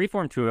 in the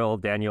freeform tool,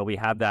 Daniel, we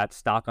have that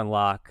Stock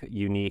Unlock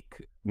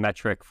unique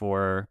metric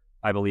for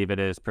I believe it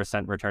is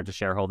percent return to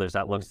shareholders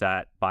that looks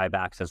at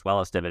buybacks as well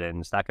as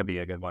dividends. That could be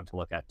a good one to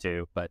look at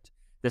too. But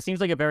this seems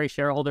like a very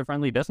shareholder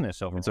friendly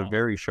business overall. It's a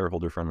very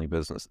shareholder friendly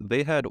business.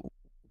 They had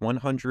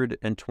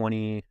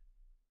 120,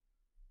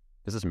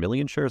 is this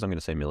million shares? I'm going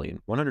to say million.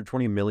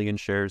 120 million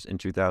shares in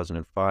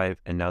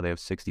 2005, and now they have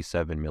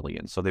 67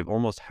 million. So they've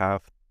almost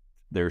halved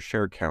their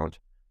share count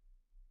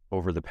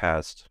over the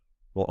past,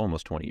 well,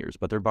 almost 20 years.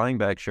 But they're buying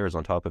back shares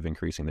on top of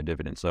increasing the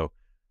dividend. So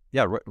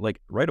yeah,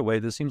 right away,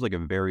 this seems like a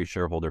very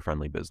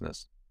shareholder-friendly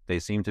business. They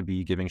seem to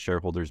be giving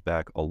shareholders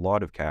back a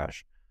lot of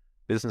cash.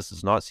 Business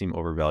does not seem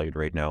overvalued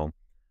right now.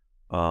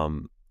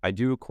 I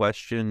do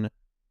question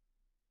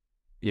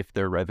if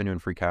their revenue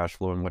and free cash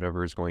flow and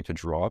whatever is going to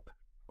drop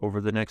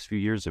over the next few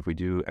years if we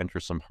do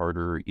enter some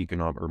harder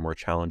economic or more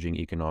challenging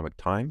economic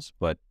times.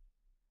 But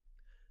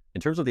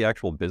in terms of the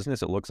actual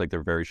business, it looks like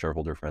they're very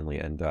shareholder-friendly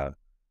and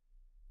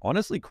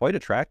honestly quite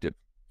attractive.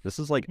 This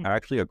is like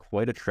actually a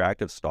quite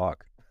attractive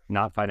stock.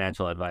 Not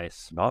financial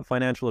advice. Not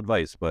financial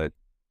advice, but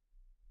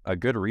a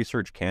good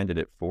research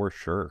candidate for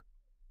sure.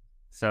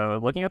 So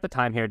looking at the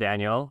time here,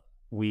 Daniel,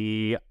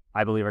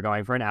 I believe are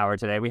going for an hour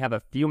today. We have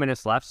a few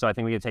minutes left, so I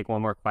think we can take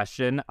one more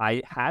question.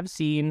 I have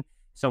seen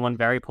someone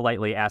very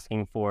politely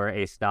asking for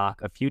a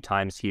stock a few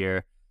times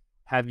here.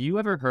 Have you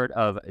ever heard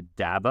of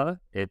Daba?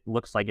 It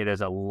looks like it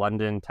is a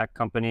London tech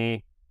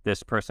company.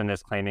 This person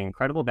is claiming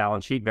incredible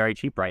balance sheet, very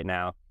cheap right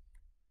now.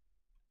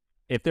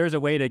 If there's a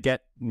way to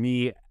get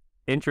me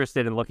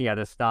interested in looking at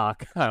a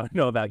stock, I don't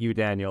know about you,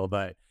 Daniel,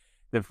 but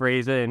the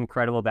phrase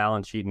incredible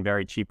balance sheet and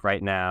very cheap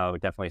right now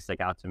definitely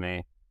stick out to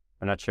me.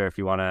 I'm not sure if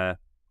you want to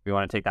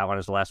take that one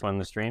as the last one in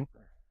the stream.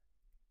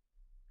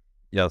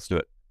 Yeah, let's do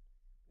it.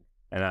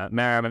 And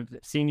Maram, I've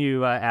seen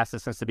you ask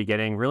this since the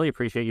beginning. Really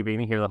appreciate you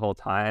being here the whole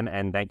time,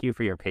 and thank you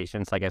for your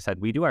patience. Like I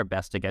said, we do our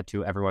best to get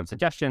to everyone's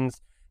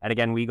suggestions. And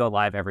again, we go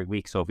live every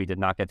week, so if we did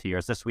not get to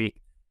yours this week,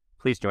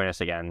 please join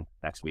us again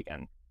next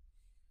weekend.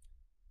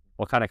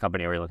 What kind of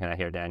company are we looking at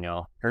here,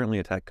 Daniel? Apparently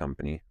a tech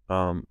company.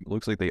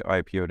 Looks like they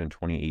IPO'd in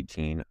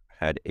 2018,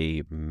 had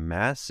a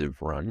massive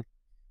run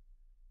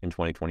in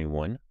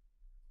 2021,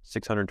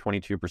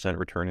 622%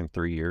 return in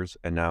 3 years,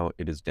 and now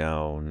it is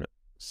down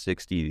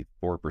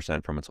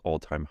 64% from its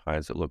all-time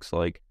highs, it looks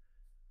like.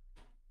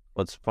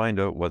 Let's find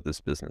out what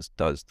this business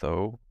does,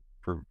 though.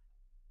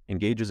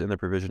 Engages in the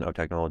provision of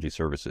technology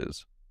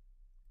services.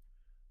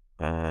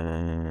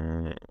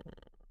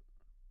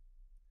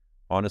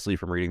 Honestly,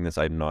 from reading this,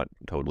 I'm not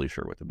totally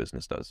sure what the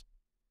business does.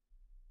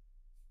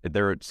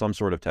 They're some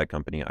sort of tech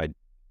company.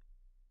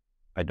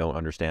 I don't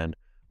understand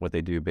what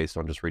they do based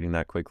on just reading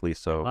that quickly.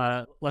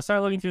 So let's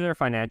start looking through their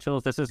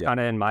financials. This is kind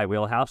of in my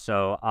wheelhouse,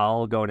 so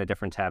I'll go in a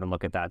different tab and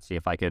look at that, see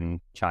if I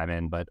can chime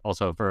in. But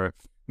also for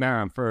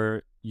Maram,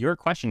 for your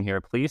question here,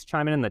 please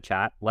chime in the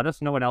chat. Let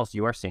us know what else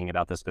you are seeing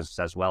about this business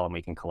as well, and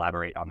we can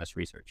collaborate on this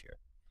research here.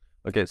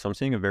 Okay, so I'm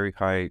seeing a very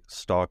high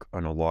stock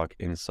unlock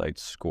insight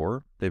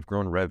score. They've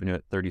grown revenue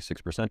at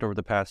 36% over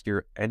the past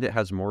year, and it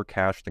has more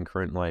cash than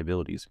current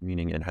liabilities,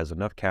 meaning it has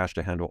enough cash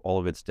to handle all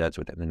of its debts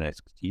within the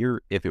next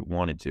year if it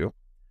wanted to.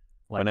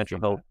 Financial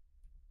health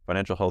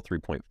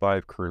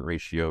 3.5, current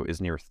ratio is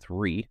near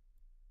 3.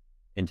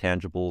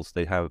 Intangibles,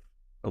 they have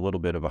a little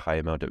bit of a high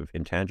amount of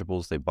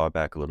intangibles. They bought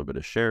back a little bit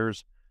of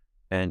shares,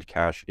 and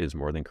cash is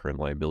more than current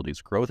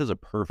liabilities. Growth is a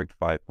perfect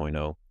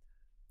 5.0.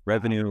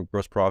 Revenue,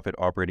 gross profit,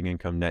 operating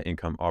income, net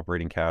income,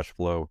 operating cash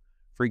flow,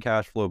 free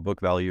cash flow,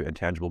 book value, and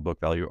tangible book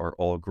value are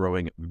all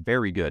growing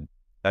very good.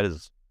 That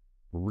is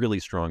really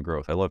strong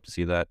growth. I love to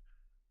see that.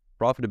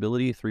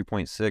 Profitability,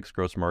 3.6.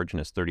 Gross margin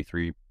is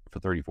 34%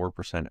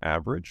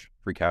 average.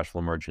 Free cash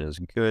flow margin is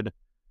good.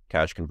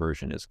 Cash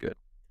conversion is good.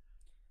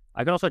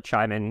 I could also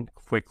chime in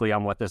quickly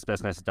on what this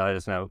business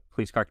does. Now,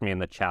 please correct me in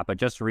the chat, but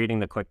just reading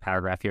the quick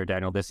paragraph here,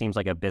 Daniel, this seems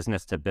like a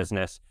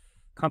business-to-business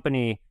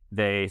company.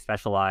 They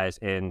specialize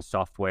in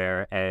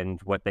software, and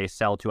what they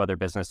sell to other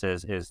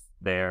businesses is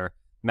their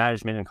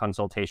management and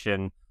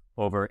consultation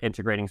over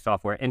integrating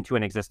software into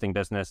an existing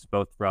business,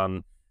 both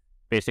from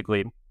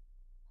basically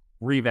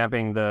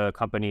revamping the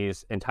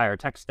company's entire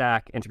tech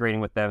stack,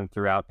 integrating with them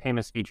throughout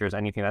payments features,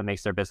 anything that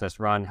makes their business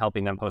run,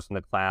 helping them host in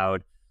the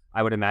cloud.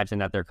 I would imagine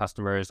that their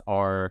customers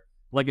are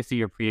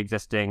legacy or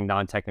pre-existing,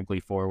 non-technically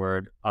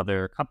forward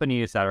other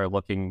companies that are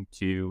looking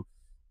to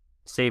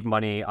save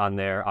money on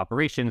their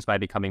operations by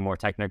becoming more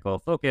technical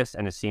focused.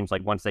 And it seems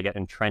like once they get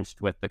entrenched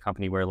with the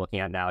company we're looking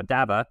at now,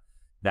 Daba,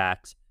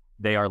 that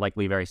they are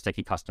likely very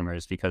sticky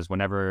customers, because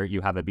whenever you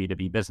have a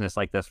B2B business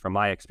like this, from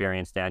my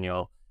experience,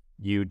 Daniel,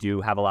 you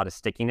do have a lot of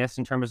stickiness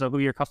in terms of who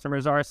your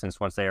customers are, since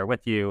once they are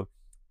with you,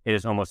 it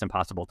is almost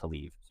impossible to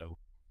leave. So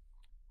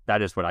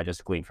that is what I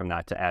just gleaned from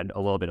that, to add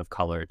a little bit of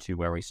color to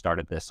where we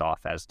started this off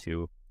as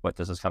to what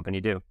does this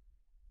company do.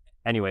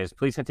 Anyways,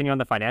 please continue on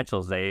the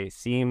financials. They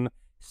seem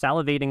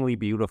salivatingly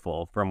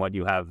beautiful from what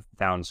you have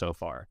found so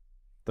far.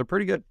 They're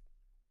pretty good.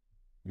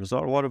 There's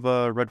not a lot of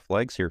red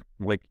flags here.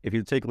 Like, if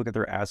you take a look at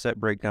their asset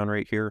breakdown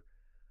right here,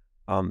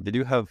 they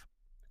do have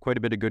quite a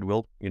bit of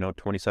goodwill.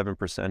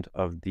 27%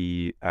 of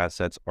the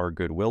assets are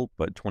goodwill,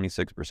 but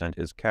 26%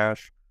 is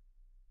cash.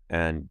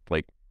 And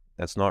like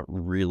That's not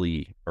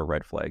really a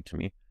red flag to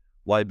me.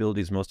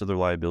 Liabilities, most of their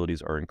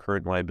liabilities are in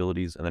current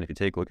liabilities. And then if you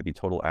take a look at the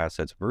total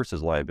assets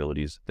versus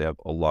liabilities, they have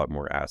a lot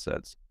more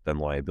assets than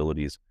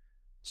liabilities.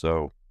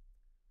 So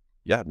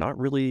yeah, not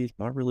really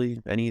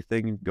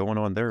anything going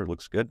on there. It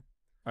looks good.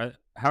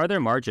 How are their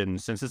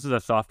margins? Since this is a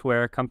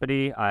software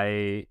company,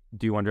 I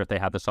do wonder if they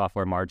have the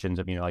software margins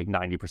of, like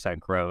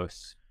 90%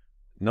 gross.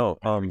 No,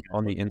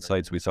 on the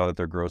insights, we saw that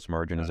their gross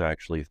margin is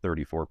actually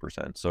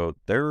 34%. So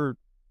their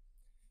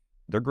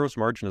gross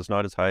margin is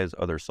not as high as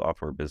other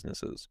software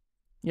businesses.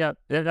 Yeah,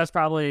 that's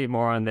probably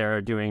more on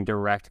their doing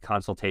direct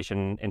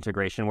consultation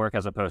integration work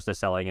as opposed to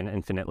selling an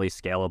infinitely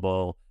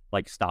scalable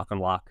like stock and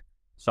lock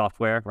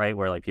software, right?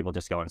 Where like people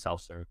just go and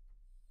self-serve.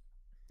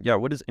 Yeah,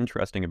 what is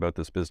interesting about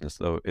this business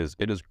though is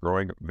it is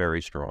growing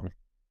very strong.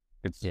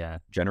 It's Yeah.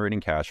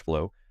 generating cash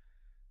flow,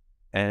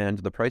 and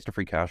the price to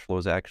free cash flow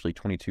is actually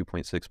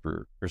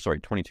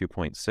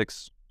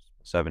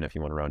 22.67 if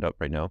you want to round up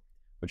right now,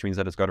 which means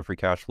that it's got a free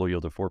cash flow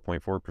yield of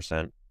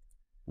 4.4%,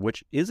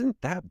 which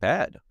isn't that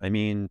bad. I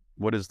mean,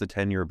 what is the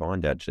 10-year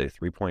bond at today?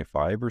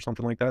 3.5 or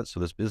something like that. So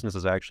this business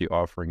is actually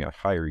offering a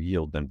higher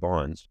yield than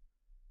bonds,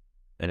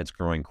 and it's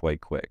growing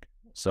quite quick.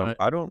 So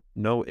I don't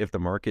know if the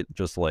market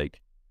just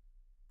like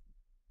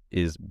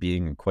is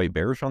being quite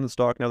bearish on the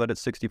stock now that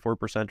it's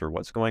 64% or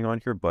what's going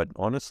on here, but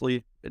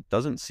honestly, it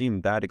doesn't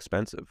seem that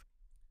expensive.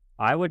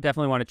 I would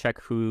definitely want to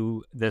check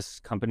who this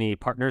company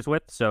partners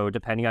with. So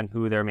depending on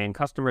who their main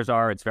customers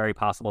are, it's very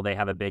possible they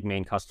have a big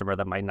main customer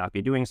that might not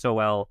be doing so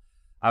well.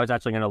 I was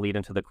actually going to lead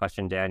into the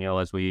question, Daniel,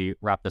 as we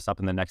wrap this up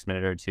in the next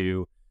minute or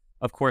two.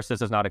 Of course,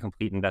 this is not a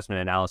complete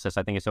investment analysis.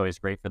 I think it's always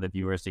great for the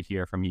viewers to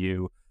hear from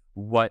you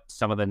what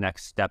some of the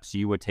next steps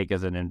you would take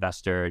as an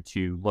investor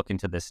to look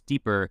into this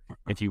deeper.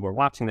 If you were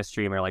watching the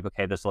stream, you're like,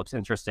 okay, this looks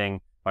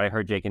interesting, but I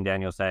heard Jake and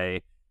Daniel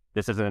say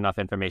this isn't enough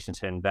information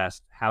to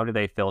invest. How do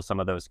they fill some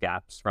of those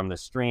gaps from the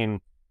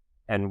stream?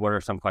 And what are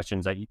some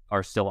questions that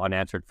are still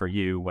unanswered for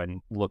you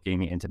when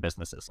looking into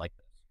businesses like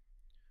this?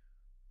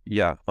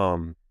 Yeah,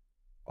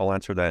 I'll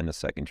answer that in a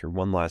second here.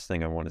 One last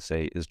thing I want to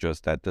say is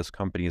just that this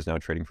company is now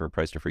trading for a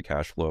price to free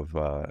cash flow of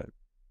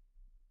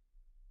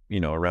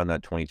around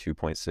that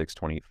 22.6,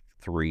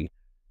 23.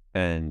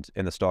 And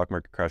in the stock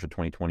market crash of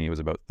 2020, it was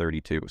about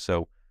 32.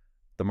 So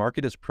the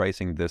market is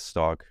pricing this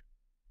stock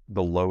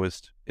the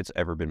lowest it's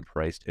ever been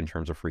priced in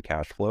terms of free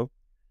cash flow.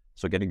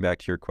 So getting back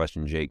to your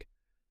question, Jake,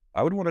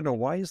 I would want to know,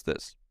 why is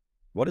this?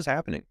 What is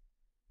happening?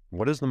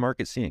 What is the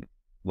market seeing?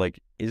 Like,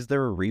 is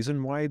there a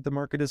reason why the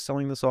market is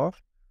selling this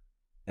off?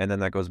 And then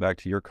that goes back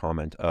to your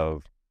comment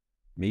of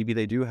maybe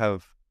they do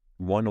have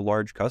one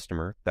large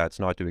customer that's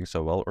not doing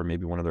so well, or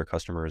maybe one of their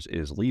customers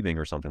is leaving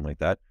or something like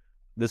that.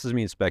 This is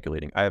me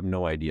speculating. I have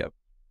no idea.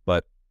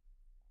 But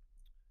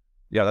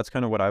yeah, that's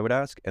kind of what I would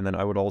ask. And then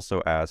I would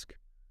also ask,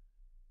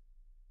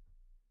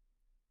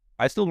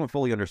 I still don't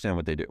fully understand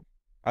what they do.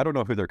 I don't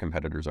know who their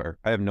competitors are.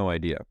 I have no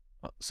idea.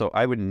 So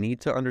I would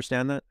need to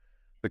understand that,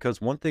 because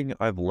one thing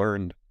I've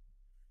learned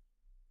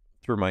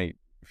through my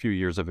few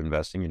years of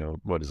investing,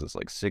 what is this,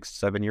 like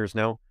 6-7 years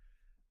now,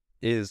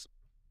 is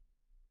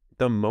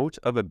the moat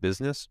of a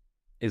business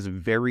is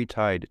very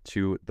tied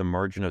to the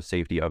margin of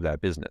safety of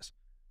that business.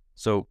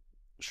 So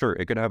sure,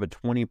 it could have a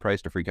 20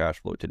 price to free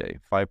cash flow today,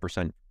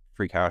 5%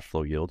 free cash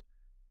flow yield.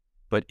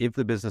 But if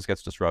the business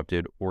gets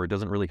disrupted or it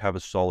doesn't really have a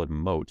solid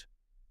moat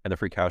and the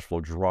free cash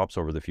flow drops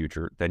over the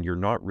future, then you're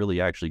not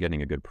really actually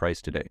getting a good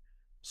price today.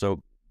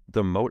 So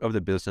the moat of the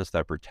business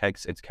that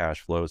protects its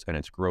cash flows and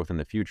its growth in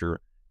the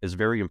future is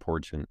very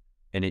important,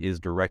 and it is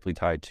directly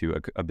tied to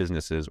a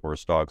business's or a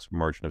stock's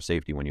margin of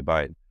safety when you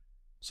buy it.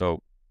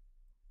 So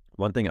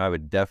one thing I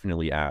would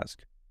definitely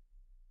ask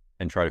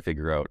and try to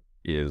figure out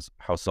is,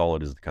 how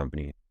solid is the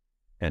company,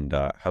 and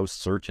how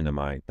certain am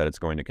I that it's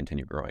going to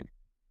continue growing?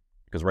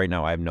 Because right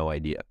now I have no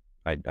idea.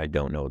 I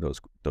don't know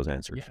those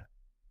answers.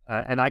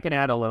 Yeah. And I can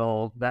add a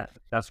little,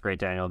 that's great,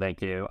 Daniel.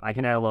 Thank you. I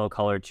can add a little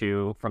color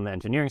too from the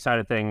engineering side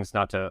of things,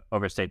 not to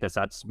overstate this.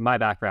 That's my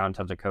background in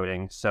terms of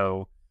coding.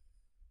 So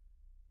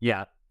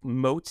yeah,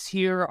 moats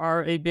here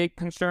are a big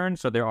concern.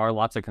 So there are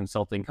lots of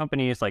consulting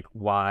companies. Like,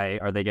 why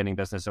are they getting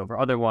business over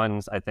other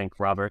ones? I think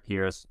Robert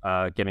here is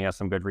giving us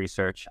some good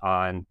research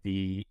on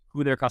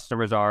who their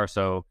customers are.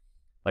 So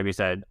like we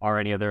said, are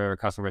any of their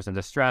customers in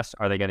distress?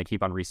 Are they going to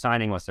keep on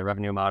re-signing? What's their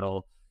revenue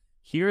model?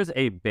 Here's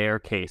a bear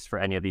case for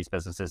any of these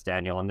businesses,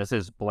 Daniel, and this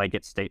is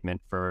blanket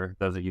statement for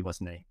those of you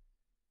listening.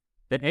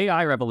 The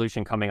AI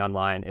revolution coming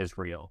online is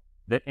real.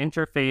 The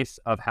interface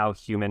of how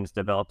humans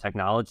develop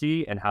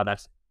technology and how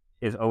that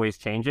is always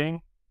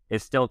changing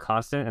is still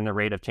constant, and the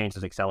rate of change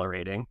is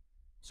accelerating.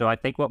 So I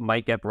think what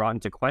might get brought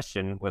into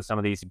question with some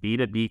of these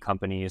B2B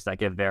companies that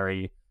give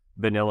very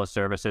vanilla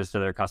services to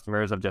their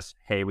customers of just,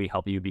 hey, we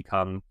help you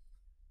become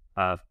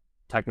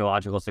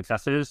technological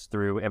successes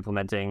through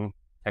implementing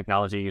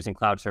technology using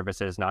cloud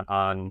services, not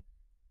on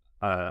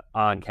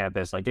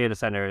campus like data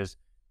centers.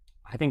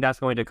 I think that's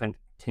going to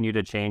continue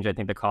to change. I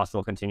think the cost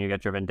will continue to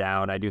get driven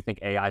down. I do think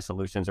AI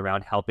solutions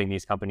around helping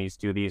these companies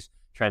do these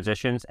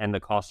transitions and the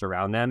cost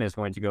around them is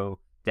going to go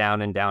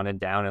down and down and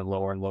down and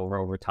lower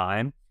over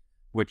time.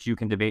 which you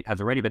can debate has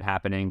already been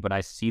happening, but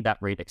I see that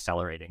rate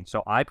accelerating.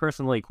 So I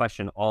personally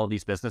question all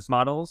these business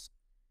models,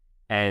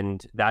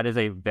 and that is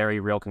a very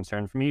real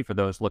concern for me for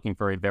those looking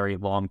for a very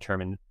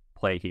long-term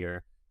play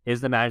here.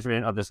 Is the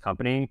management of this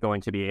company going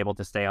to be able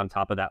to stay on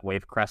top of that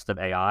wave crest of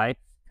AI,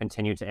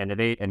 continue to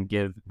innovate and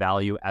give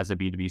value as a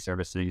B2B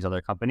service to these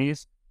other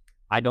companies?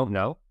 I don't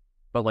know,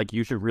 but like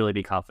you should really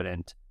be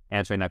confident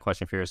answering that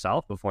question for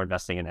yourself before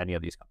investing in any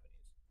of these companies.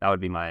 That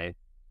would be my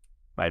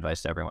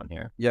advice to everyone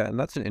here. Yeah, and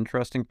that's an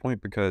interesting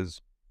point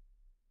because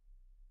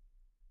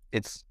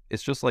it's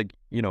just like,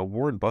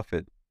 Warren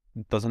Buffett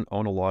doesn't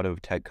own a lot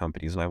of tech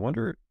companies, and I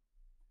wonder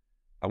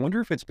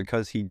if it's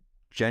because he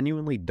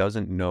genuinely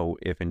doesn't know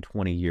if in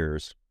 20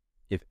 years,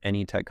 if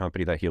any tech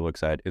company that he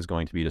looks at is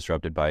going to be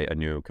disrupted by a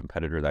new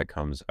competitor that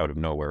comes out of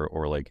nowhere,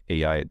 or like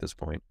AI at this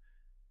point.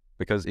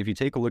 Because if you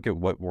take a look at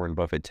what Warren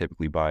Buffett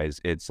typically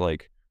buys, it's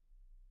like,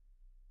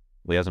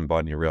 well, he hasn't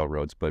bought any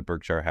railroads, but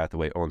Berkshire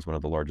Hathaway owns one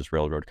of the largest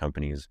railroad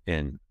companies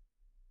in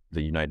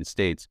the United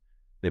States.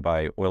 They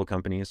buy oil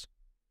companies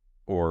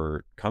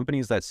or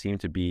companies that seem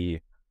to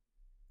be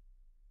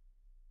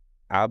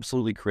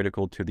absolutely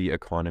critical to the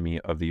economy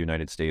of the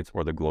United States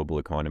or the global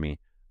economy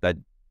that,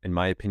 in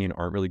my opinion,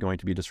 aren't really going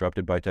to be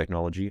disrupted by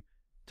technology.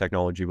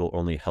 Technology will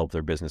only help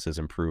their businesses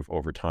improve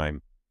over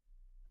time,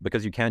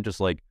 because you can't just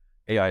like,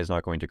 AI is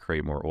not going to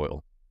create more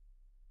oil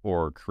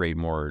or create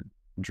more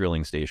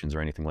drilling stations or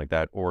anything like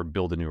that, or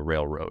build a new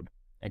railroad.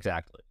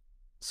 Exactly.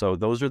 So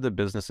those are the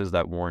businesses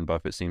that Warren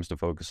Buffett seems to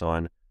focus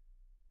on.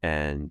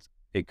 And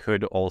it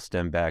could all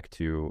stem back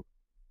to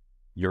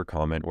your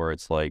comment where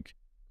it's like,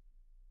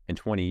 in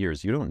 20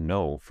 years, you don't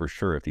know for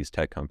sure if these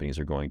tech companies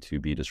are going to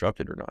be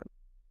disrupted or not.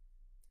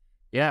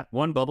 Yeah,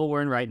 one bubble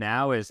we're in right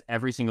now is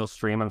every single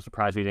stream, I'm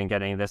surprised we didn't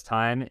get any this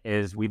time,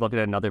 is we look at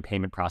another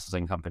payment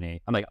processing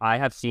company. I'm like, I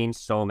have seen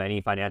so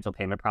many financial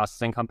payment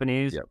processing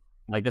companies. Yep.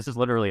 Like, this is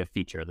literally a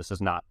feature. This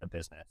is not a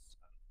business.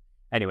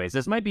 Anyways,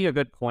 this might be a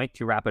good point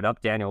to wrap it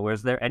up, Daniel.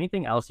 Was there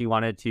anything else you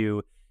wanted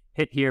to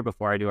hit here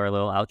before I do our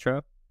little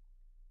outro?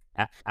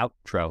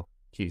 Outro.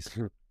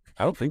 Jeez.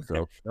 I don't think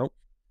so. Nope.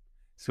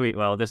 Sweet.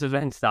 Well, this has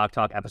been Stock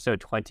Talk episode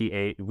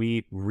 28.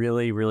 We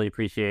really, really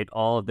appreciate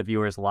all of the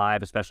viewers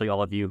live, especially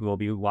all of you who will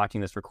be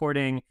watching this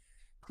recording.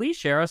 Please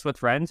share us with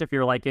friends if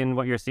you're liking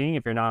what you're seeing.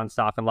 If you're not on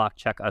Stock Unlocked,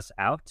 check us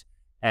out.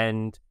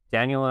 And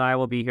Daniel and I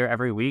will be here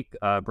every week,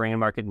 bringing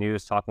market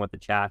news, talking with the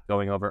chat,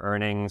 going over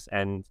earnings.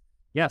 And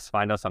yes,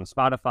 find us on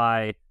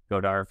Spotify,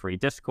 go to our free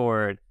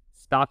Discord,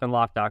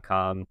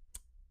 stockunlock.com.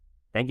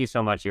 Thank you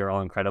so much. You're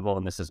all incredible.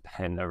 And this has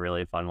been a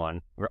really fun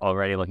one. We're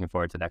already looking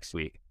forward to next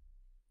week.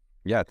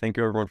 Yeah, thank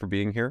you everyone for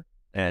being here.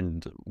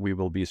 And we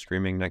will be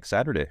streaming next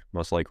Saturday,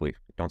 most likely.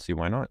 Don't see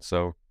why not.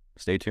 So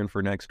stay tuned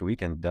for next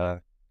week. And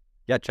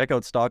yeah, check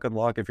out Stock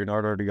Unlock if you're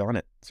not already on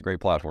it. It's a great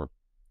platform.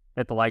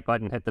 Hit the like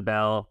button, hit the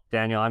bell.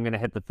 Daniel, I'm going to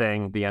hit the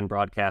thing, the end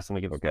broadcast, and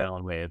we can smile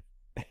and wave.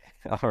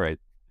 All right.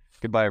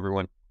 Goodbye,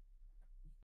 everyone.